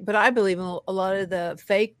too. But I believe in a lot of the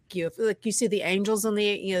fake UFO. Like you see the angels and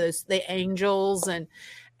the angels and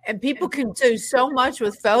people can do so much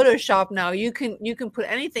with Photoshop now. You can put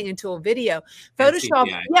anything into a video. Photoshop,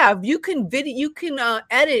 you can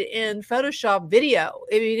edit in Photoshop video.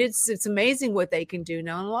 I mean, it's amazing what they can do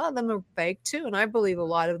now. And a lot of them are fake too, and I believe a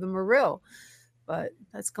lot of them are real. But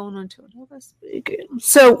that's going on to another speaking.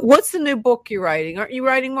 So, what's the new book you're writing? Aren't you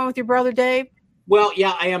writing one with your brother Dave? Well,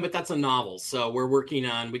 yeah, I am, but that's a novel. So we're working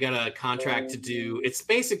on. We got a contract to do. It's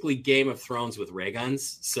basically Game of Thrones with ray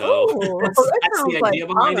guns. So that's the idea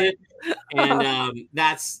behind it, and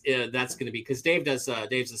that's going to be because Dave's a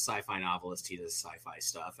sci-fi novelist. He does sci-fi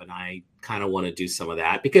stuff, and I kind of want to do some of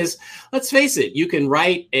that because let's face it, you can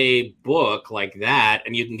write a book like that,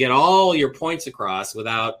 and you can get all your points across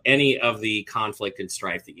without any of the conflict and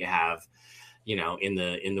strife that you have, in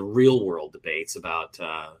the real world debates about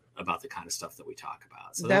the kind of stuff that we talk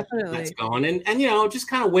about. So definitely that's going and just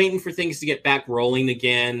kind of waiting for things to get back rolling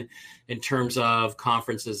again in terms of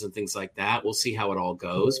conferences and things like that. We'll see how it all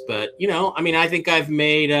goes. But, I think I've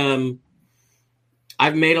made a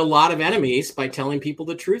lot of enemies by telling people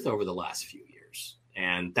the truth over the last few years.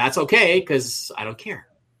 And that's okay because I don't care.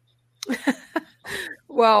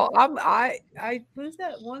 Well, I was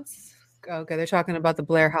that once. Okay, they're talking about the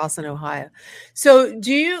Blair House in Ohio. So,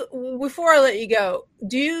 before I let you go,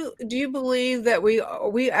 do you believe that are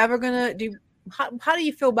we ever gonna do? How do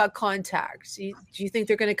you feel about contact? Do you think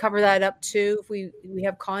they're going to cover that up too? If we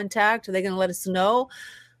have contact, are they going to let us know?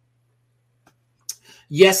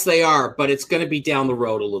 Yes, they are, but it's going to be down the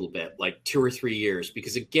road a little bit, like 2 or 3 years,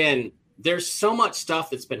 because again, there's so much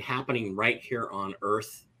stuff that's been happening right here on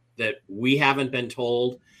Earth that we haven't been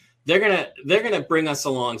told. They're gonna bring us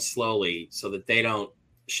along slowly so that they don't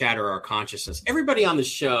shatter our consciousness. Everybody on the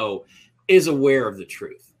show is aware of the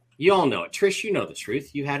truth. You all know it. Trish, you know the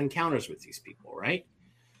truth. You had encounters with these people, right?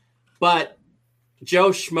 But Joe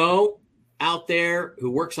Schmo out there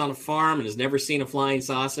who works on a farm and has never seen a flying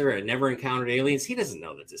saucer and never encountered aliens, he doesn't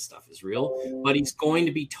know that this stuff is real, but he's going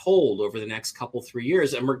to be told over the next 3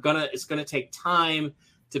 years. And it's going to take time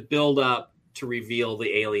to build up to reveal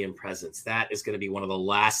the alien presence. That is going to be one of the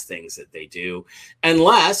last things that they do,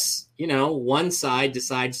 unless, one side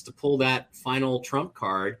decides to pull that final trump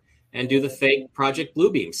card and do the fake Project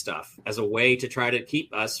Bluebeam stuff as a way to try to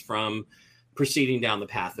keep us from proceeding down the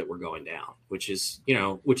path that we're going down, which is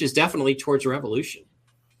definitely towards revolution.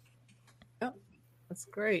 That's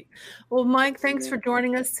great. Well, Mike, thanks for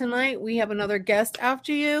joining us tonight. We have another guest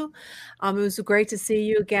after you. It was great to see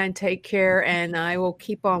you again. Take care, and I will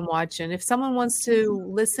keep on watching. If someone wants to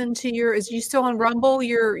listen to is you still on Rumble,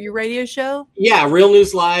 your radio show? Yeah, Real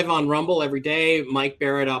News Live on Rumble every day.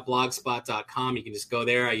 MikeBarrett.blogspot.com. You can just go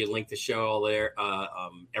there. You link the show there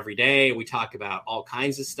every day. We talk about all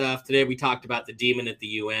kinds of stuff. Today we talked about the demon at the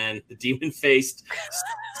UN, the demon-faced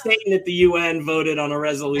Satan at the UN voted on a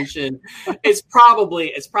resolution. It's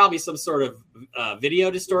probably some sort of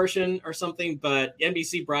video distortion or something, but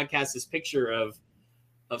NBC broadcast this picture of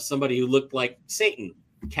somebody who looked like Satan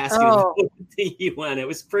casting the UN. It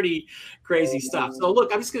was pretty crazy stuff. So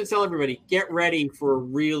look, I'm just going to tell everybody, get ready for a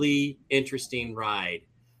really interesting ride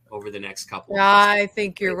over the next couple of months. I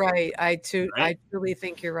think you're right. I truly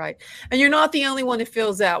think you're right. And you're not the only one who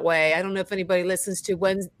feels that way. I don't know if anybody listens to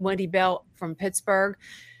Wendy Bell from Pittsburgh.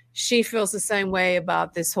 She feels the same way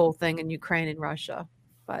about this whole thing in Ukraine and Russia.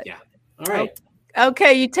 But yeah. All right.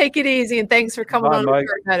 Okay, you take it easy, and thanks for coming on Mike.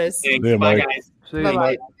 with us. Thanks. Bye, guys. See you, Bye-bye.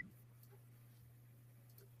 Mike.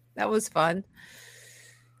 That was fun.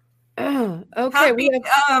 Okay, Happy we have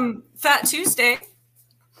Fat Tuesday.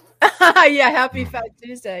 happy Fat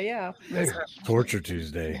Tuesday. Yeah. Torture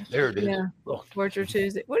Tuesday. There it is. Yeah. Look. Torture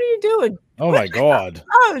Tuesday. What are you doing? Oh my God.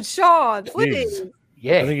 Oh, Sean. What Jeez. is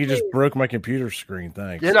Yeah. I think you just broke my computer screen.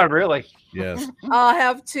 Thanks. Did I really? Yes. I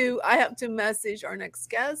have to message our next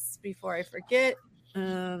guest before I forget.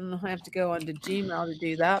 I have to go onto Gmail to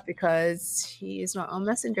do that because he is not on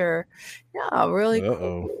Messenger. Yeah, really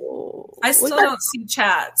cool. I still don't see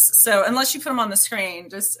chats, so unless you put them on the screen,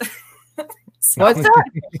 just what's that?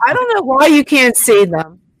 I don't know why you can't see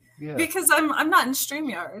them. Yeah. because I'm not in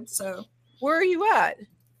StreamYard. So Where are you at?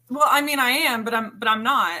 well, I mean, I am, but I'm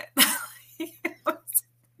not. Okay.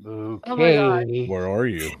 Oh my God. Where are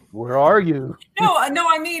you? Where are you? No,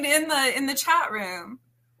 I mean in the chat room.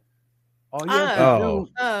 Oh, yeah. Oh.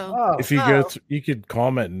 Oh. If you go, you could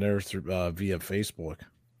comment in there through, via Facebook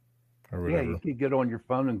or Yeah, whatever. you could get on your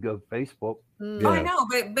phone and go Facebook. Mm. Yeah. I know,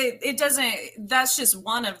 but it doesn't. That's just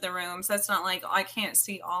one of the rooms. That's not like I can't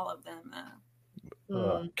see all of them.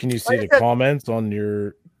 Mm. Can you see the comments on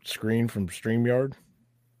your screen from StreamYard?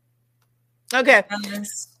 Okay.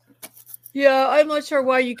 Unless- Yeah, I'm not sure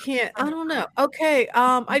why you can't. I don't know. Okay.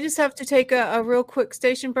 I just have to take a real quick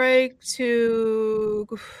station break to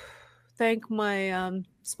thank my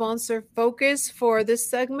sponsor Focus for this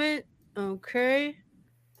segment. Okay.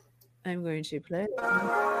 I'm going to play.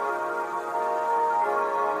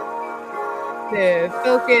 There,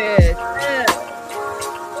 Focus. Yeah.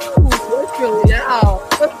 Ooh, that's really loud.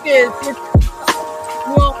 Focus.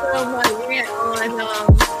 You won't know my rant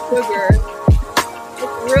on sugar.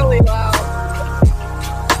 It's really loud.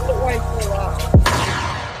 Why it's so loud?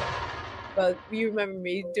 But you remember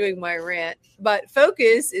me doing my rant. But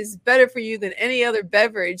Focus is better for you than any other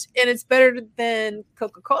beverage, and it's better than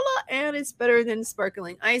Coca-Cola, and it's better than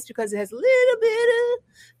sparkling ice because it has a little bit of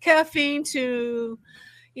caffeine to,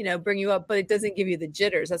 bring you up, but it doesn't give you the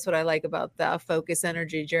jitters. That's what I like about the Focus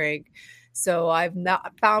energy drink. So I've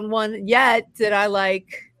not found one yet that I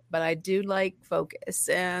like, but I do like Focus.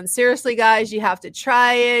 And seriously, guys, you have to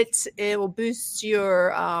try it. It will boost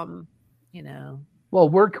your, Well,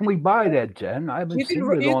 where can we buy that, Jen? I haven't You can-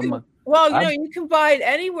 seen it you on can- my. Well, you can buy it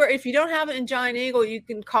anywhere. If you don't have it in Giant Eagle, you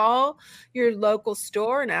can call your local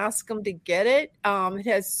store and ask them to get it. It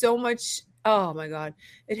has so much. Oh my God,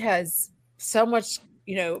 it has so much.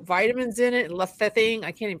 Vitamins in it. Lecithin.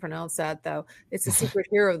 I can't even pronounce that though. It's a secret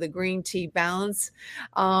hero of the green tea balance,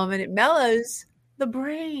 and it mellows the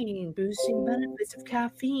brain, boosting benefits of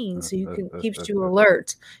caffeine, so keeps you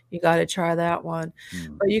alert. You got to try that one.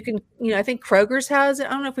 But you can, I think Kroger's has it.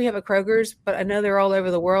 I don't know if we have a Kroger's, but I know they're all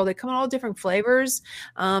over the world. They come in all different flavors,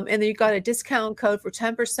 and then you got a discount code for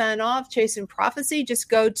 10% off. Chasing Prophecy. Just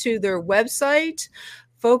go to their website,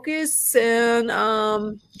 Focus, and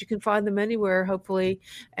you can find them anywhere, hopefully,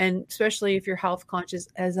 and especially if you're health conscious,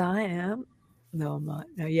 as I am. No, I'm not.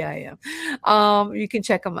 No, yeah, I am. You can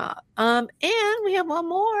check them out. And we have one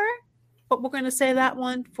more, but we're going to say that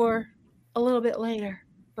one for a little bit later.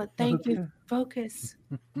 But thank you, Focus.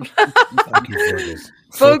 Thank you, Focus.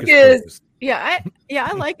 Focus. Yeah,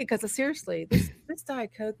 I like it because seriously, this Diet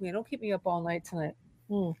Coke, man, don't keep me up all night tonight.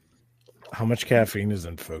 How much caffeine is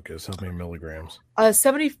in Focus? How many milligrams?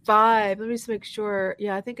 75. Let me just make sure.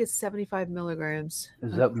 Yeah, I think it's 75 milligrams.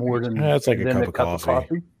 Is that more than That's like a than cup of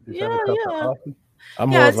coffee. Is Yeah, that a cup yeah. of coffee? I'm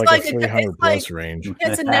more of it's like a it's 300 plus range.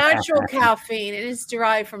 It's a natural caffeine, and it's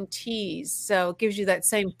derived from teas, so it gives you that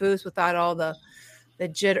same boost without all the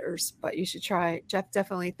jitters. But you should try it, Jeff.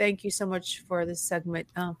 Definitely. Thank you so much for this segment,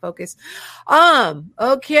 Focus.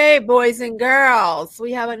 Okay, boys and girls,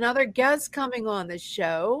 we have another guest coming on the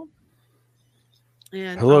show.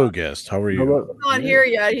 And Hello, guest. How are you? He's not here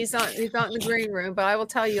yet. He's not in the green room, but I will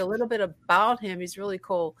tell you a little bit about him. He's really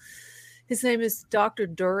cool. His name is Dr.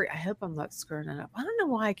 Dury. I hope I'm not screwing it up. I don't know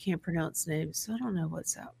why I can't pronounce names, so I don't know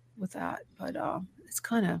what's up with that. But it's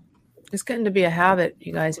getting to be a habit,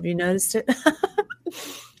 you guys. Have you noticed it?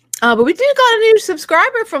 But we do got a new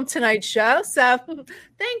subscriber from tonight's show, so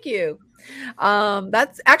thank you.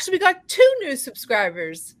 That's actually, we got 2 new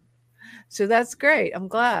subscribers, so that's great. I'm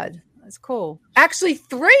glad. That's cool. Actually,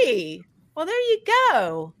 3. Well, there you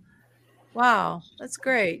go. Wow, that's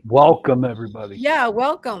great. Welcome, everybody. Yeah,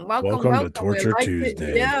 welcome to Torture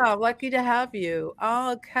Tuesday. Lucky to have you.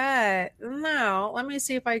 Okay, now let me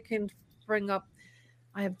see if I can bring up.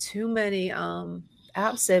 I have too many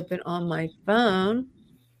apps that have been on my phone,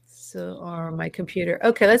 or my computer.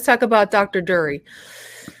 Okay, let's talk about Dr. Dury.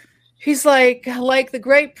 He's like the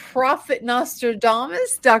great prophet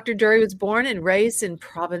Nostradamus. Dr. Dury was born and raised in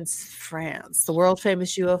Provence, France. The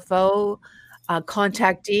world-famous UFO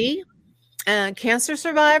contactee, cancer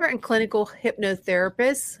survivor, and clinical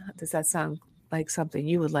hypnotherapist. Does that sound like something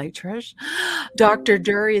you would like, Trish? Dr.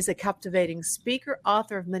 Dury is a captivating speaker,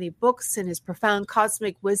 author of many books, and his profound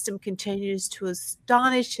cosmic wisdom continues to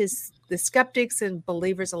astonish the skeptics and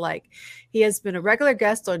believers alike. He has been a regular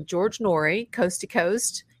guest on George Noory, Coast to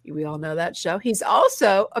Coast. We all know that show. He's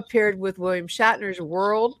also appeared with William Shatner's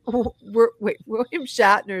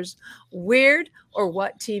Weird or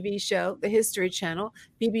What TV show, the History Channel,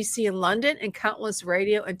 BBC in London, and countless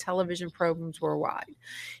radio and television programs worldwide.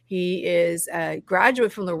 He is a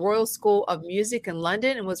graduate from the Royal School of Music in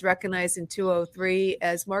London and was recognized in 2003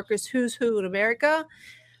 as Marcus Who's Who in America.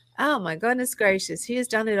 Oh my goodness gracious, he has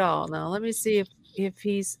done it all. Now let me see if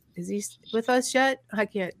is he with us yet? I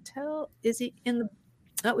can't tell. Is he in the?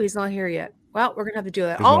 Oh, he's not here yet. Well, we're gonna have to do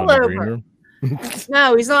that all over.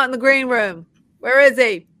 No, he's not in the green room. Where is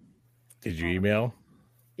he? Did you email?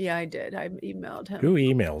 Yeah, I did. I emailed him. Who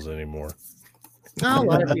emails anymore? Oh, a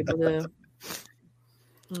lot of people do.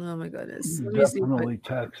 Oh my goodness. Let me Definitely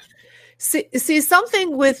text. See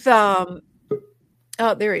something with oh,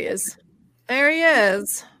 there he is. There he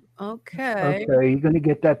is. Okay. Okay, you gonna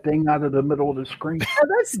get that thing out of the middle of the screen? Oh,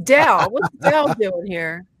 that's Dell. What's Dell doing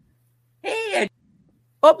here? Hey.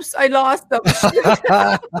 Oops, I lost them.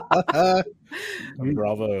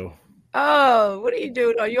 Bravo. Oh, what are you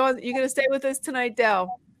doing? Are you gonna stay with us tonight,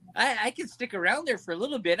 Dell? I can stick around there for a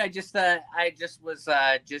little bit. I just was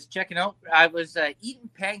just checking out. I was eating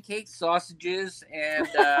pancakes, sausages, and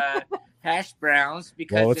hash browns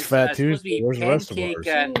because it's Fat supposed to be Where's the rest of pancake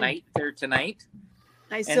ours? night there tonight.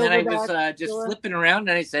 Nice. And then I was just flipping around,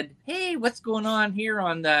 and I said, "Hey, what's going on here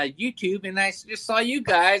on YouTube?" And I just saw you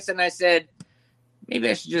guys, and I said, maybe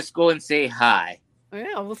I should just go and say hi.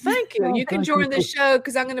 Yeah, well, thank you. You can join the show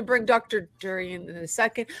because I'm going to bring Dr. Dury in a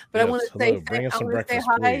second. But I want to say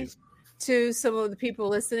hi to some of the people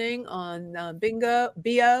listening on Bigo.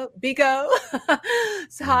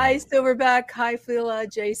 So, hi, Silverback. Hi, Phila.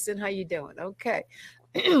 Jason, how you doing? Okay.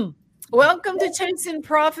 Welcome to Chasing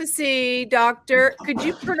Prophecy, Doctor. Could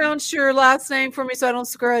you pronounce your last name for me so I don't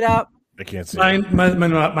screw it up? I can't see. My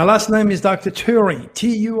last name is Dr. Turi,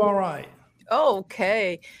 Turi.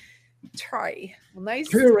 Okay. Turi. Well, nice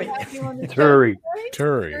Turi. to have you on the Turi.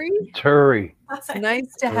 Turi.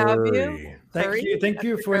 Nice to have you. Thank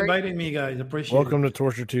you for inviting me, guys. Appreciate Welcome it. to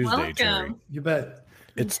Torture Tuesday, Turi. You bet.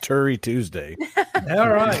 It's Turi Tuesday. All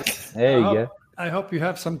right. There you go. I hope you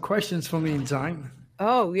have some questions for me in time.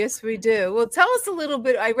 Oh, yes, we do. Well, tell us a little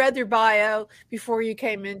bit. I read your bio before you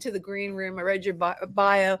came into the green room. I read your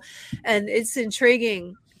bio, and it's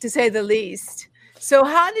intriguing, to say the least. So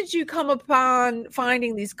how did you come upon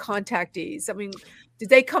finding these contactees? I mean, did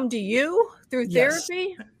they come to you through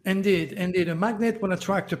therapy? Indeed. A magnet will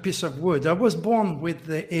attract a piece of wood. I was born with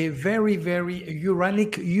a very, very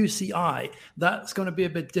Uranic UCI. That's going to be a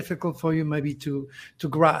bit difficult for you maybe to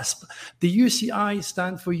grasp. The UCI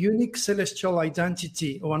stands for Unique Celestial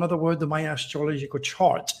Identity, or another word, my astrological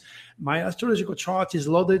chart. My astrological chart is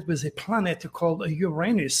loaded with a planet called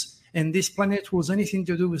Uranus. And this planet rules anything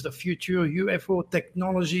to do with the future, UFO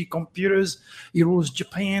technology, computers. It rules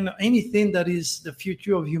Japan, anything that is the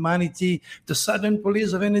future of humanity, the sudden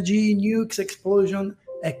police of energy, nukes, explosion,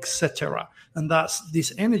 etc. And that's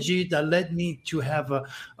this energy that led me to have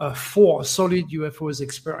 4 solid UFOs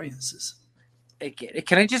experiences.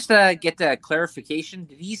 Can I just get a clarification?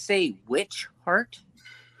 Did he say witch heart?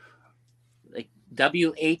 Like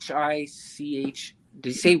WHICH? Did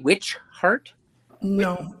he say witch heart?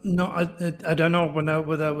 No, I don't know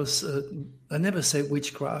whether I was. I never say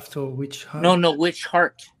witchcraft or witch heart. No, witch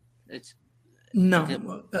heart. It's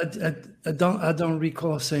no. I don't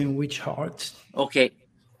recall saying witch heart. Okay.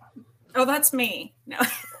 Oh, that's me. No.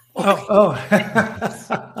 Oh.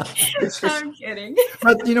 I'm kidding.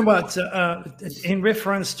 But you know what? In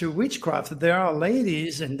reference to witchcraft, there are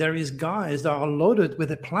ladies and there is guys that are loaded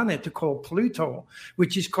with a planet called Pluto,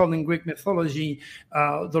 which is called in Greek mythology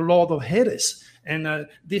the Lord of Hades. And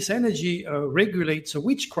this energy regulates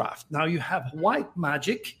witchcraft. Now you have white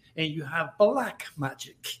magic and you have black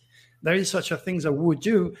magic. There is such a thing as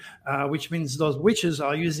voodoo, which means those witches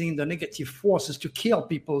are using the negative forces to kill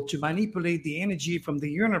people, to manipulate the energy from the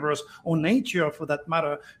universe or nature, for that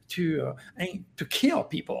matter, to kill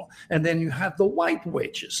people. And then you have the white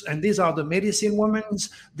witches, and these are the medicine women.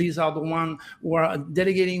 These are the ones who are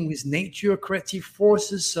delegating with nature, creative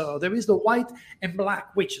forces. So there is the white and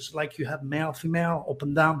black witches, like you have male, female, up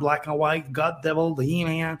and down, black and white, God, devil, the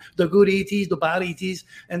yin-yang, the good ETs, the bad ETs,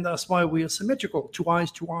 and that's why we are symmetrical: 2 eyes,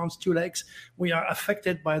 2 arms, 2 legs. We are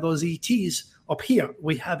affected by those ETs. Up here,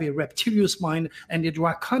 we have a reptilian mind and a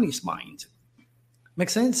draconis mind. Make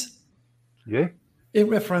sense? Yeah. In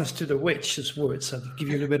reference to the witch's words, I'll give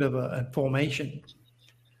you a little bit of information.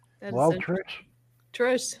 Well,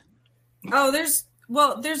 Trish. Oh,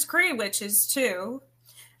 there's gray witches too,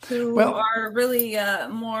 who are really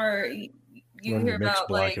more. You When hear mix about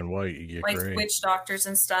black like and white, you get like gray. witch doctors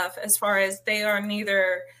and stuff. As far as they are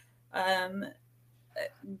neither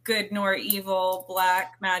good nor evil,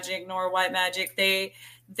 black magic nor white magic.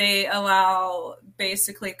 They allow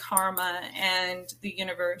basically karma and the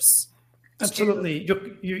universe. Absolutely.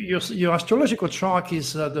 Your astrological chart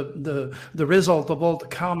is the result of all the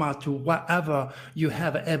karma to whatever you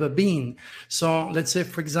have ever been. So let's say,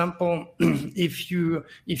 for example, if you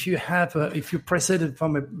preceded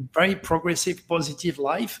from a very progressive, positive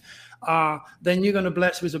life, then you're going to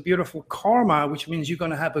bless with a beautiful karma, which means you're going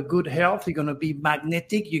to have a good health. You're going to be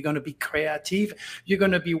magnetic. You're going to be creative. You're going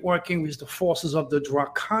to be working with the forces of the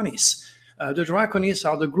draconis. The Draconis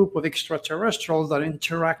are the group of extraterrestrials that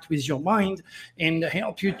interact with your mind and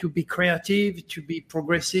help you to be creative, to be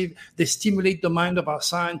progressive. They stimulate the mind of our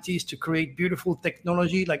scientists to create beautiful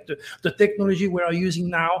technology like the technology we are using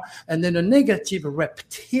now. And then the negative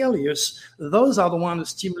reptilians, those are the ones who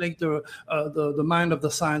stimulate the mind of the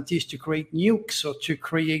scientists to create nukes or to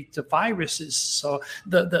create viruses. So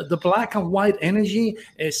the black and white energy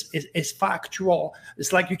is factual.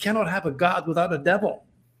 It's like you cannot have a God without a devil,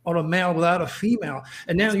 or a male without a female.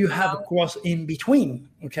 And now you have, of course, in between,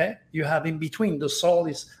 okay? You have in between. The soul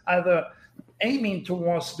is either aiming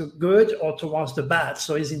towards the good or towards the bad,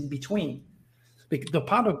 so it's in between. The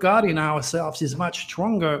part of God in ourselves is much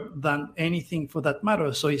stronger than anything for that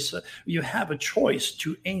matter. So you have a choice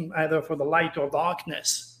to aim either for the light or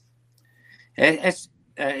darkness.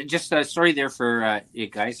 Just a story there for you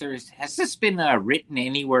guys. Has this been written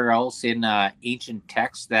anywhere else in ancient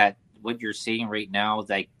texts that what you're saying right now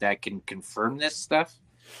that can confirm this stuff?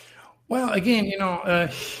 Well, again,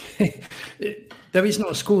 there is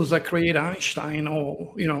no schools that create Einstein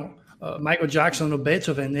or Michael Jackson or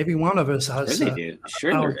Beethoven. Every one of us has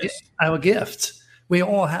our gifts. We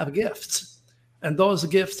all have gifts, and those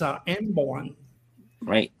gifts are inborn.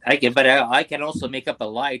 Right. I can also make up a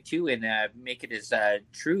lie too and make it as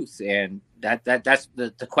truth, and that's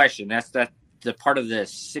the question. That's the part of the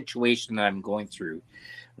situation that I'm going through.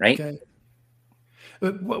 Right. Okay.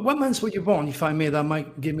 What months were you born, if I may? That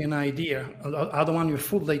might give me an idea. I don't want your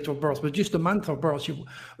full date of birth, but just the month of birth.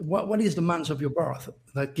 What is the month of your birth?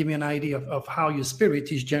 That give me an idea of how your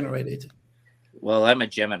spirit is generated. Well, I'm a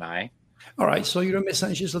Gemini. All right, so you're a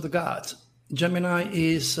messengers of the gods. Gemini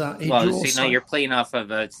is a well, see, now you're playing off of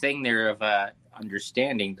a thing there of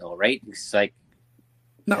understanding, though, right? It's like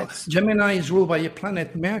no, Gemini is ruled by a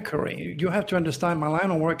planet Mercury. You have to understand my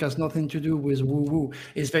line of work has nothing to do with woo-woo.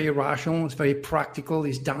 It's very rational, it's very practical,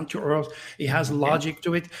 it's down to earth, it has logic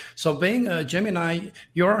to it. So being a Gemini,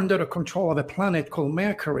 you're under the control of a planet called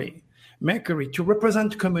Mercury. Mercury, to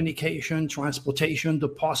represent communication, transportation, the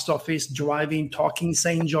post office, driving, talking,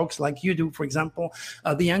 saying jokes like you do, for example.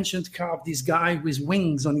 The ancient carved this guy with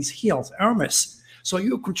wings on his heels, Hermes. So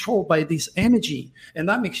you're controlled by this energy, and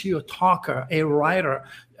that makes you a talker, a writer.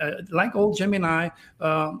 Like old Gemini,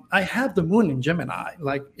 I have the moon in Gemini,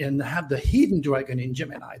 and have the hidden dragon in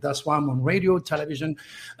Gemini. That's why I'm on radio, television,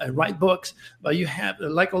 write books. But you have,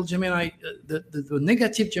 like old Gemini, the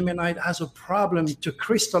negative Gemini has a problem to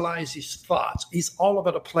crystallize his thoughts. He's all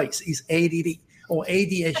over the place. He's ADD or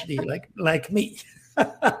ADHD, like me.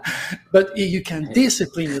 But you can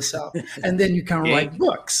discipline yourself, and then you can write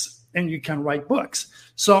books.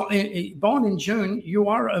 So born in June, you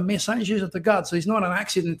are a messenger of the gods. So it's not an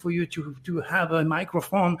accident for you to have a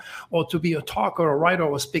microphone or to be a talker or writer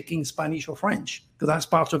or speaking Spanish or French, because that's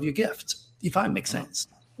part of your gift, if that makes sense.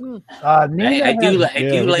 I do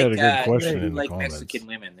like Mexican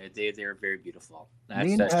women. They're very beautiful.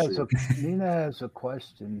 Nina has a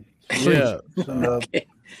question. Yeah.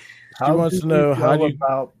 How wants to know how you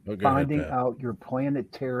about finding out your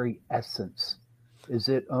planetary essence? Is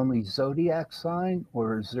it only zodiac sign,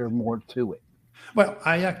 or is there more to it? Well,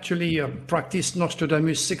 I actually practice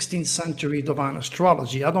Nostradamus 16th century divine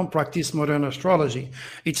astrology. I don't practice modern astrology.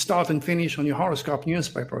 It's start and finish on your horoscope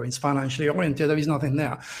newspaper. It's financially oriented. There is nothing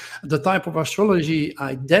there. The type of astrology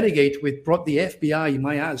I delegate with brought the FBI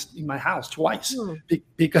in my house twice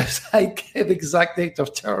because I gave exact date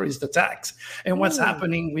of terrorist attacks. And what's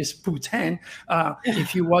happening with Putin,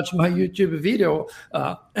 if you watch my YouTube video,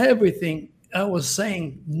 everything I was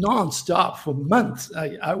saying nonstop for months.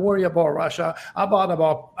 I worry about Russia. I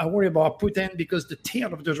worry about Putin because the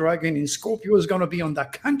tail of the dragon in Scorpio is going to be on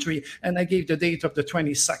that country. And I gave the date of the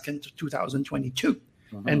 22nd, 2022.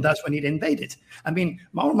 And that's when it invaded. I mean,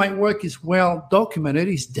 all my work is well documented.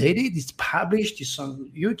 It's dated. It's published. It's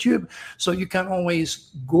on YouTube. So you can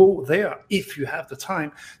always go there if you have the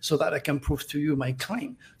time so that I can prove to you my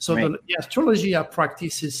claim. So the astrology I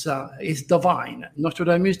practice is divine.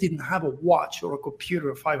 Nostradamus didn't have a watch or a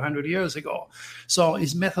computer 500 years ago. So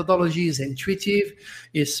his methodology is intuitive,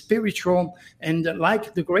 is spiritual. And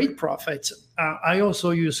like the great prophets, I also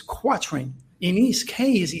use quatrain. In his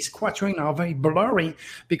case, his quatrain are very blurry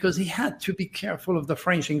because he had to be careful of the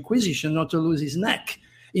French Inquisition not to lose his neck.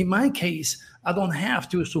 In my case, I don't have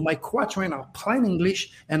to, so my quatrain are plain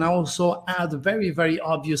English, and I also add very, very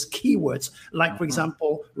obvious keywords, like, for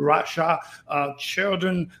example, Russia,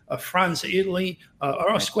 children, France, Italy,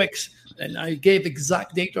 earthquakes, and I gave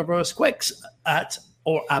exact date of earthquakes at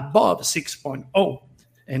or above 6.0.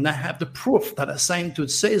 And I have the proof that I sent to the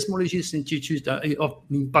Seismologist Institute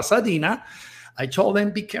in Pasadena. I told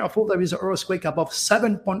them, be careful, there is an earthquake above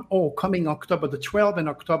 7.0 coming October the 12th and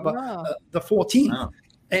October the 14th. Wow.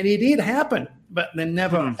 And it did happen, but they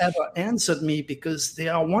never, ever answered me because they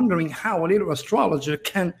are wondering how a little astrologer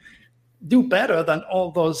can do better than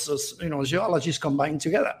all those geologists combined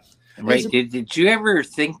together. Right. Did you ever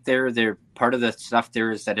think they're part of the stuff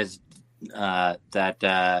there is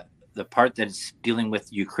the part that's dealing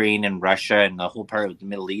with Ukraine and Russia and the whole part of the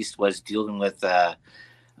Middle East was dealing with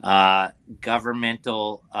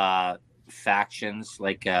governmental factions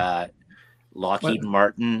like Lockheed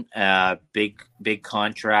Martin, big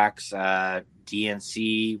contracts,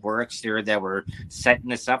 DNC works there that were setting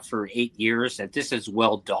this up for 8 years. That this is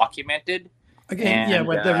well documented. Again,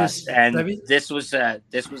 this was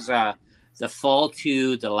the fall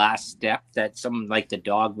to the last step that some like the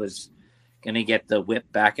dog was going to get the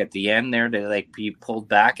whip back at the end there to be pulled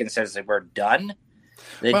back and says that we're done.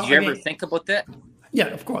 Did you ever think about that? Yeah,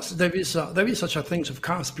 of course. There is such a thing of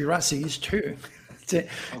conspiracies too.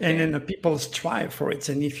 And then people strive for it.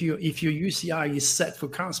 And if your UCI is set for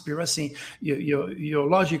conspiracy, your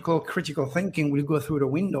logical, critical thinking will go through the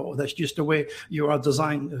window. That's just the way you are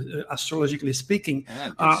designed, astrologically speaking.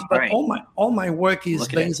 But all my work is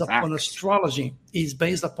based upon astrology, is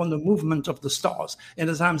based upon the movement of the stars. And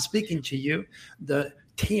as I'm speaking to you, the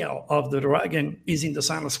tail of the dragon is in the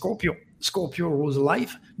sign of Scorpio. Scorpio rules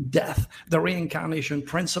life, death, the reincarnation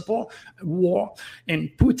principle, war.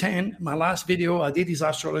 And Putin, my last video, I did his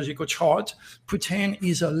astrological chart. Putin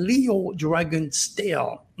is a Leo dragon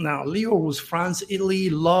tail. Now, Leo rules France,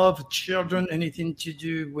 Italy, love, children, anything to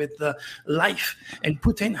do with life. And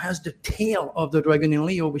Putin has the tail of the dragon in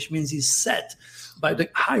Leo, which means he's set by the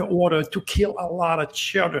higher order to kill a lot of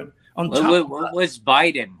children. What was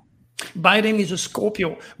Biden? Biden is a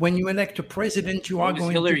Scorpio. When you elect a president, you are going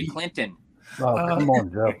Hillary to be Clinton. Oh, come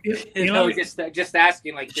on, Joe. Just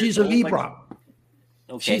asking. She's a Libra.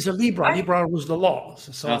 Okay. She's a Libra. Libra rules the laws.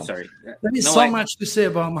 So sorry. There is much to say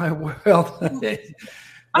about my world. I'm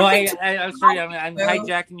sorry. I'm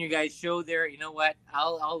hijacking your guys' show there. You know what?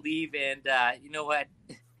 I'll leave, and you know what?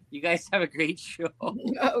 You guys have a great show.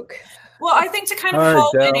 Okay. Well, I think to kind of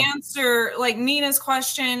help and answer like Nina's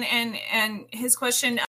question and his question.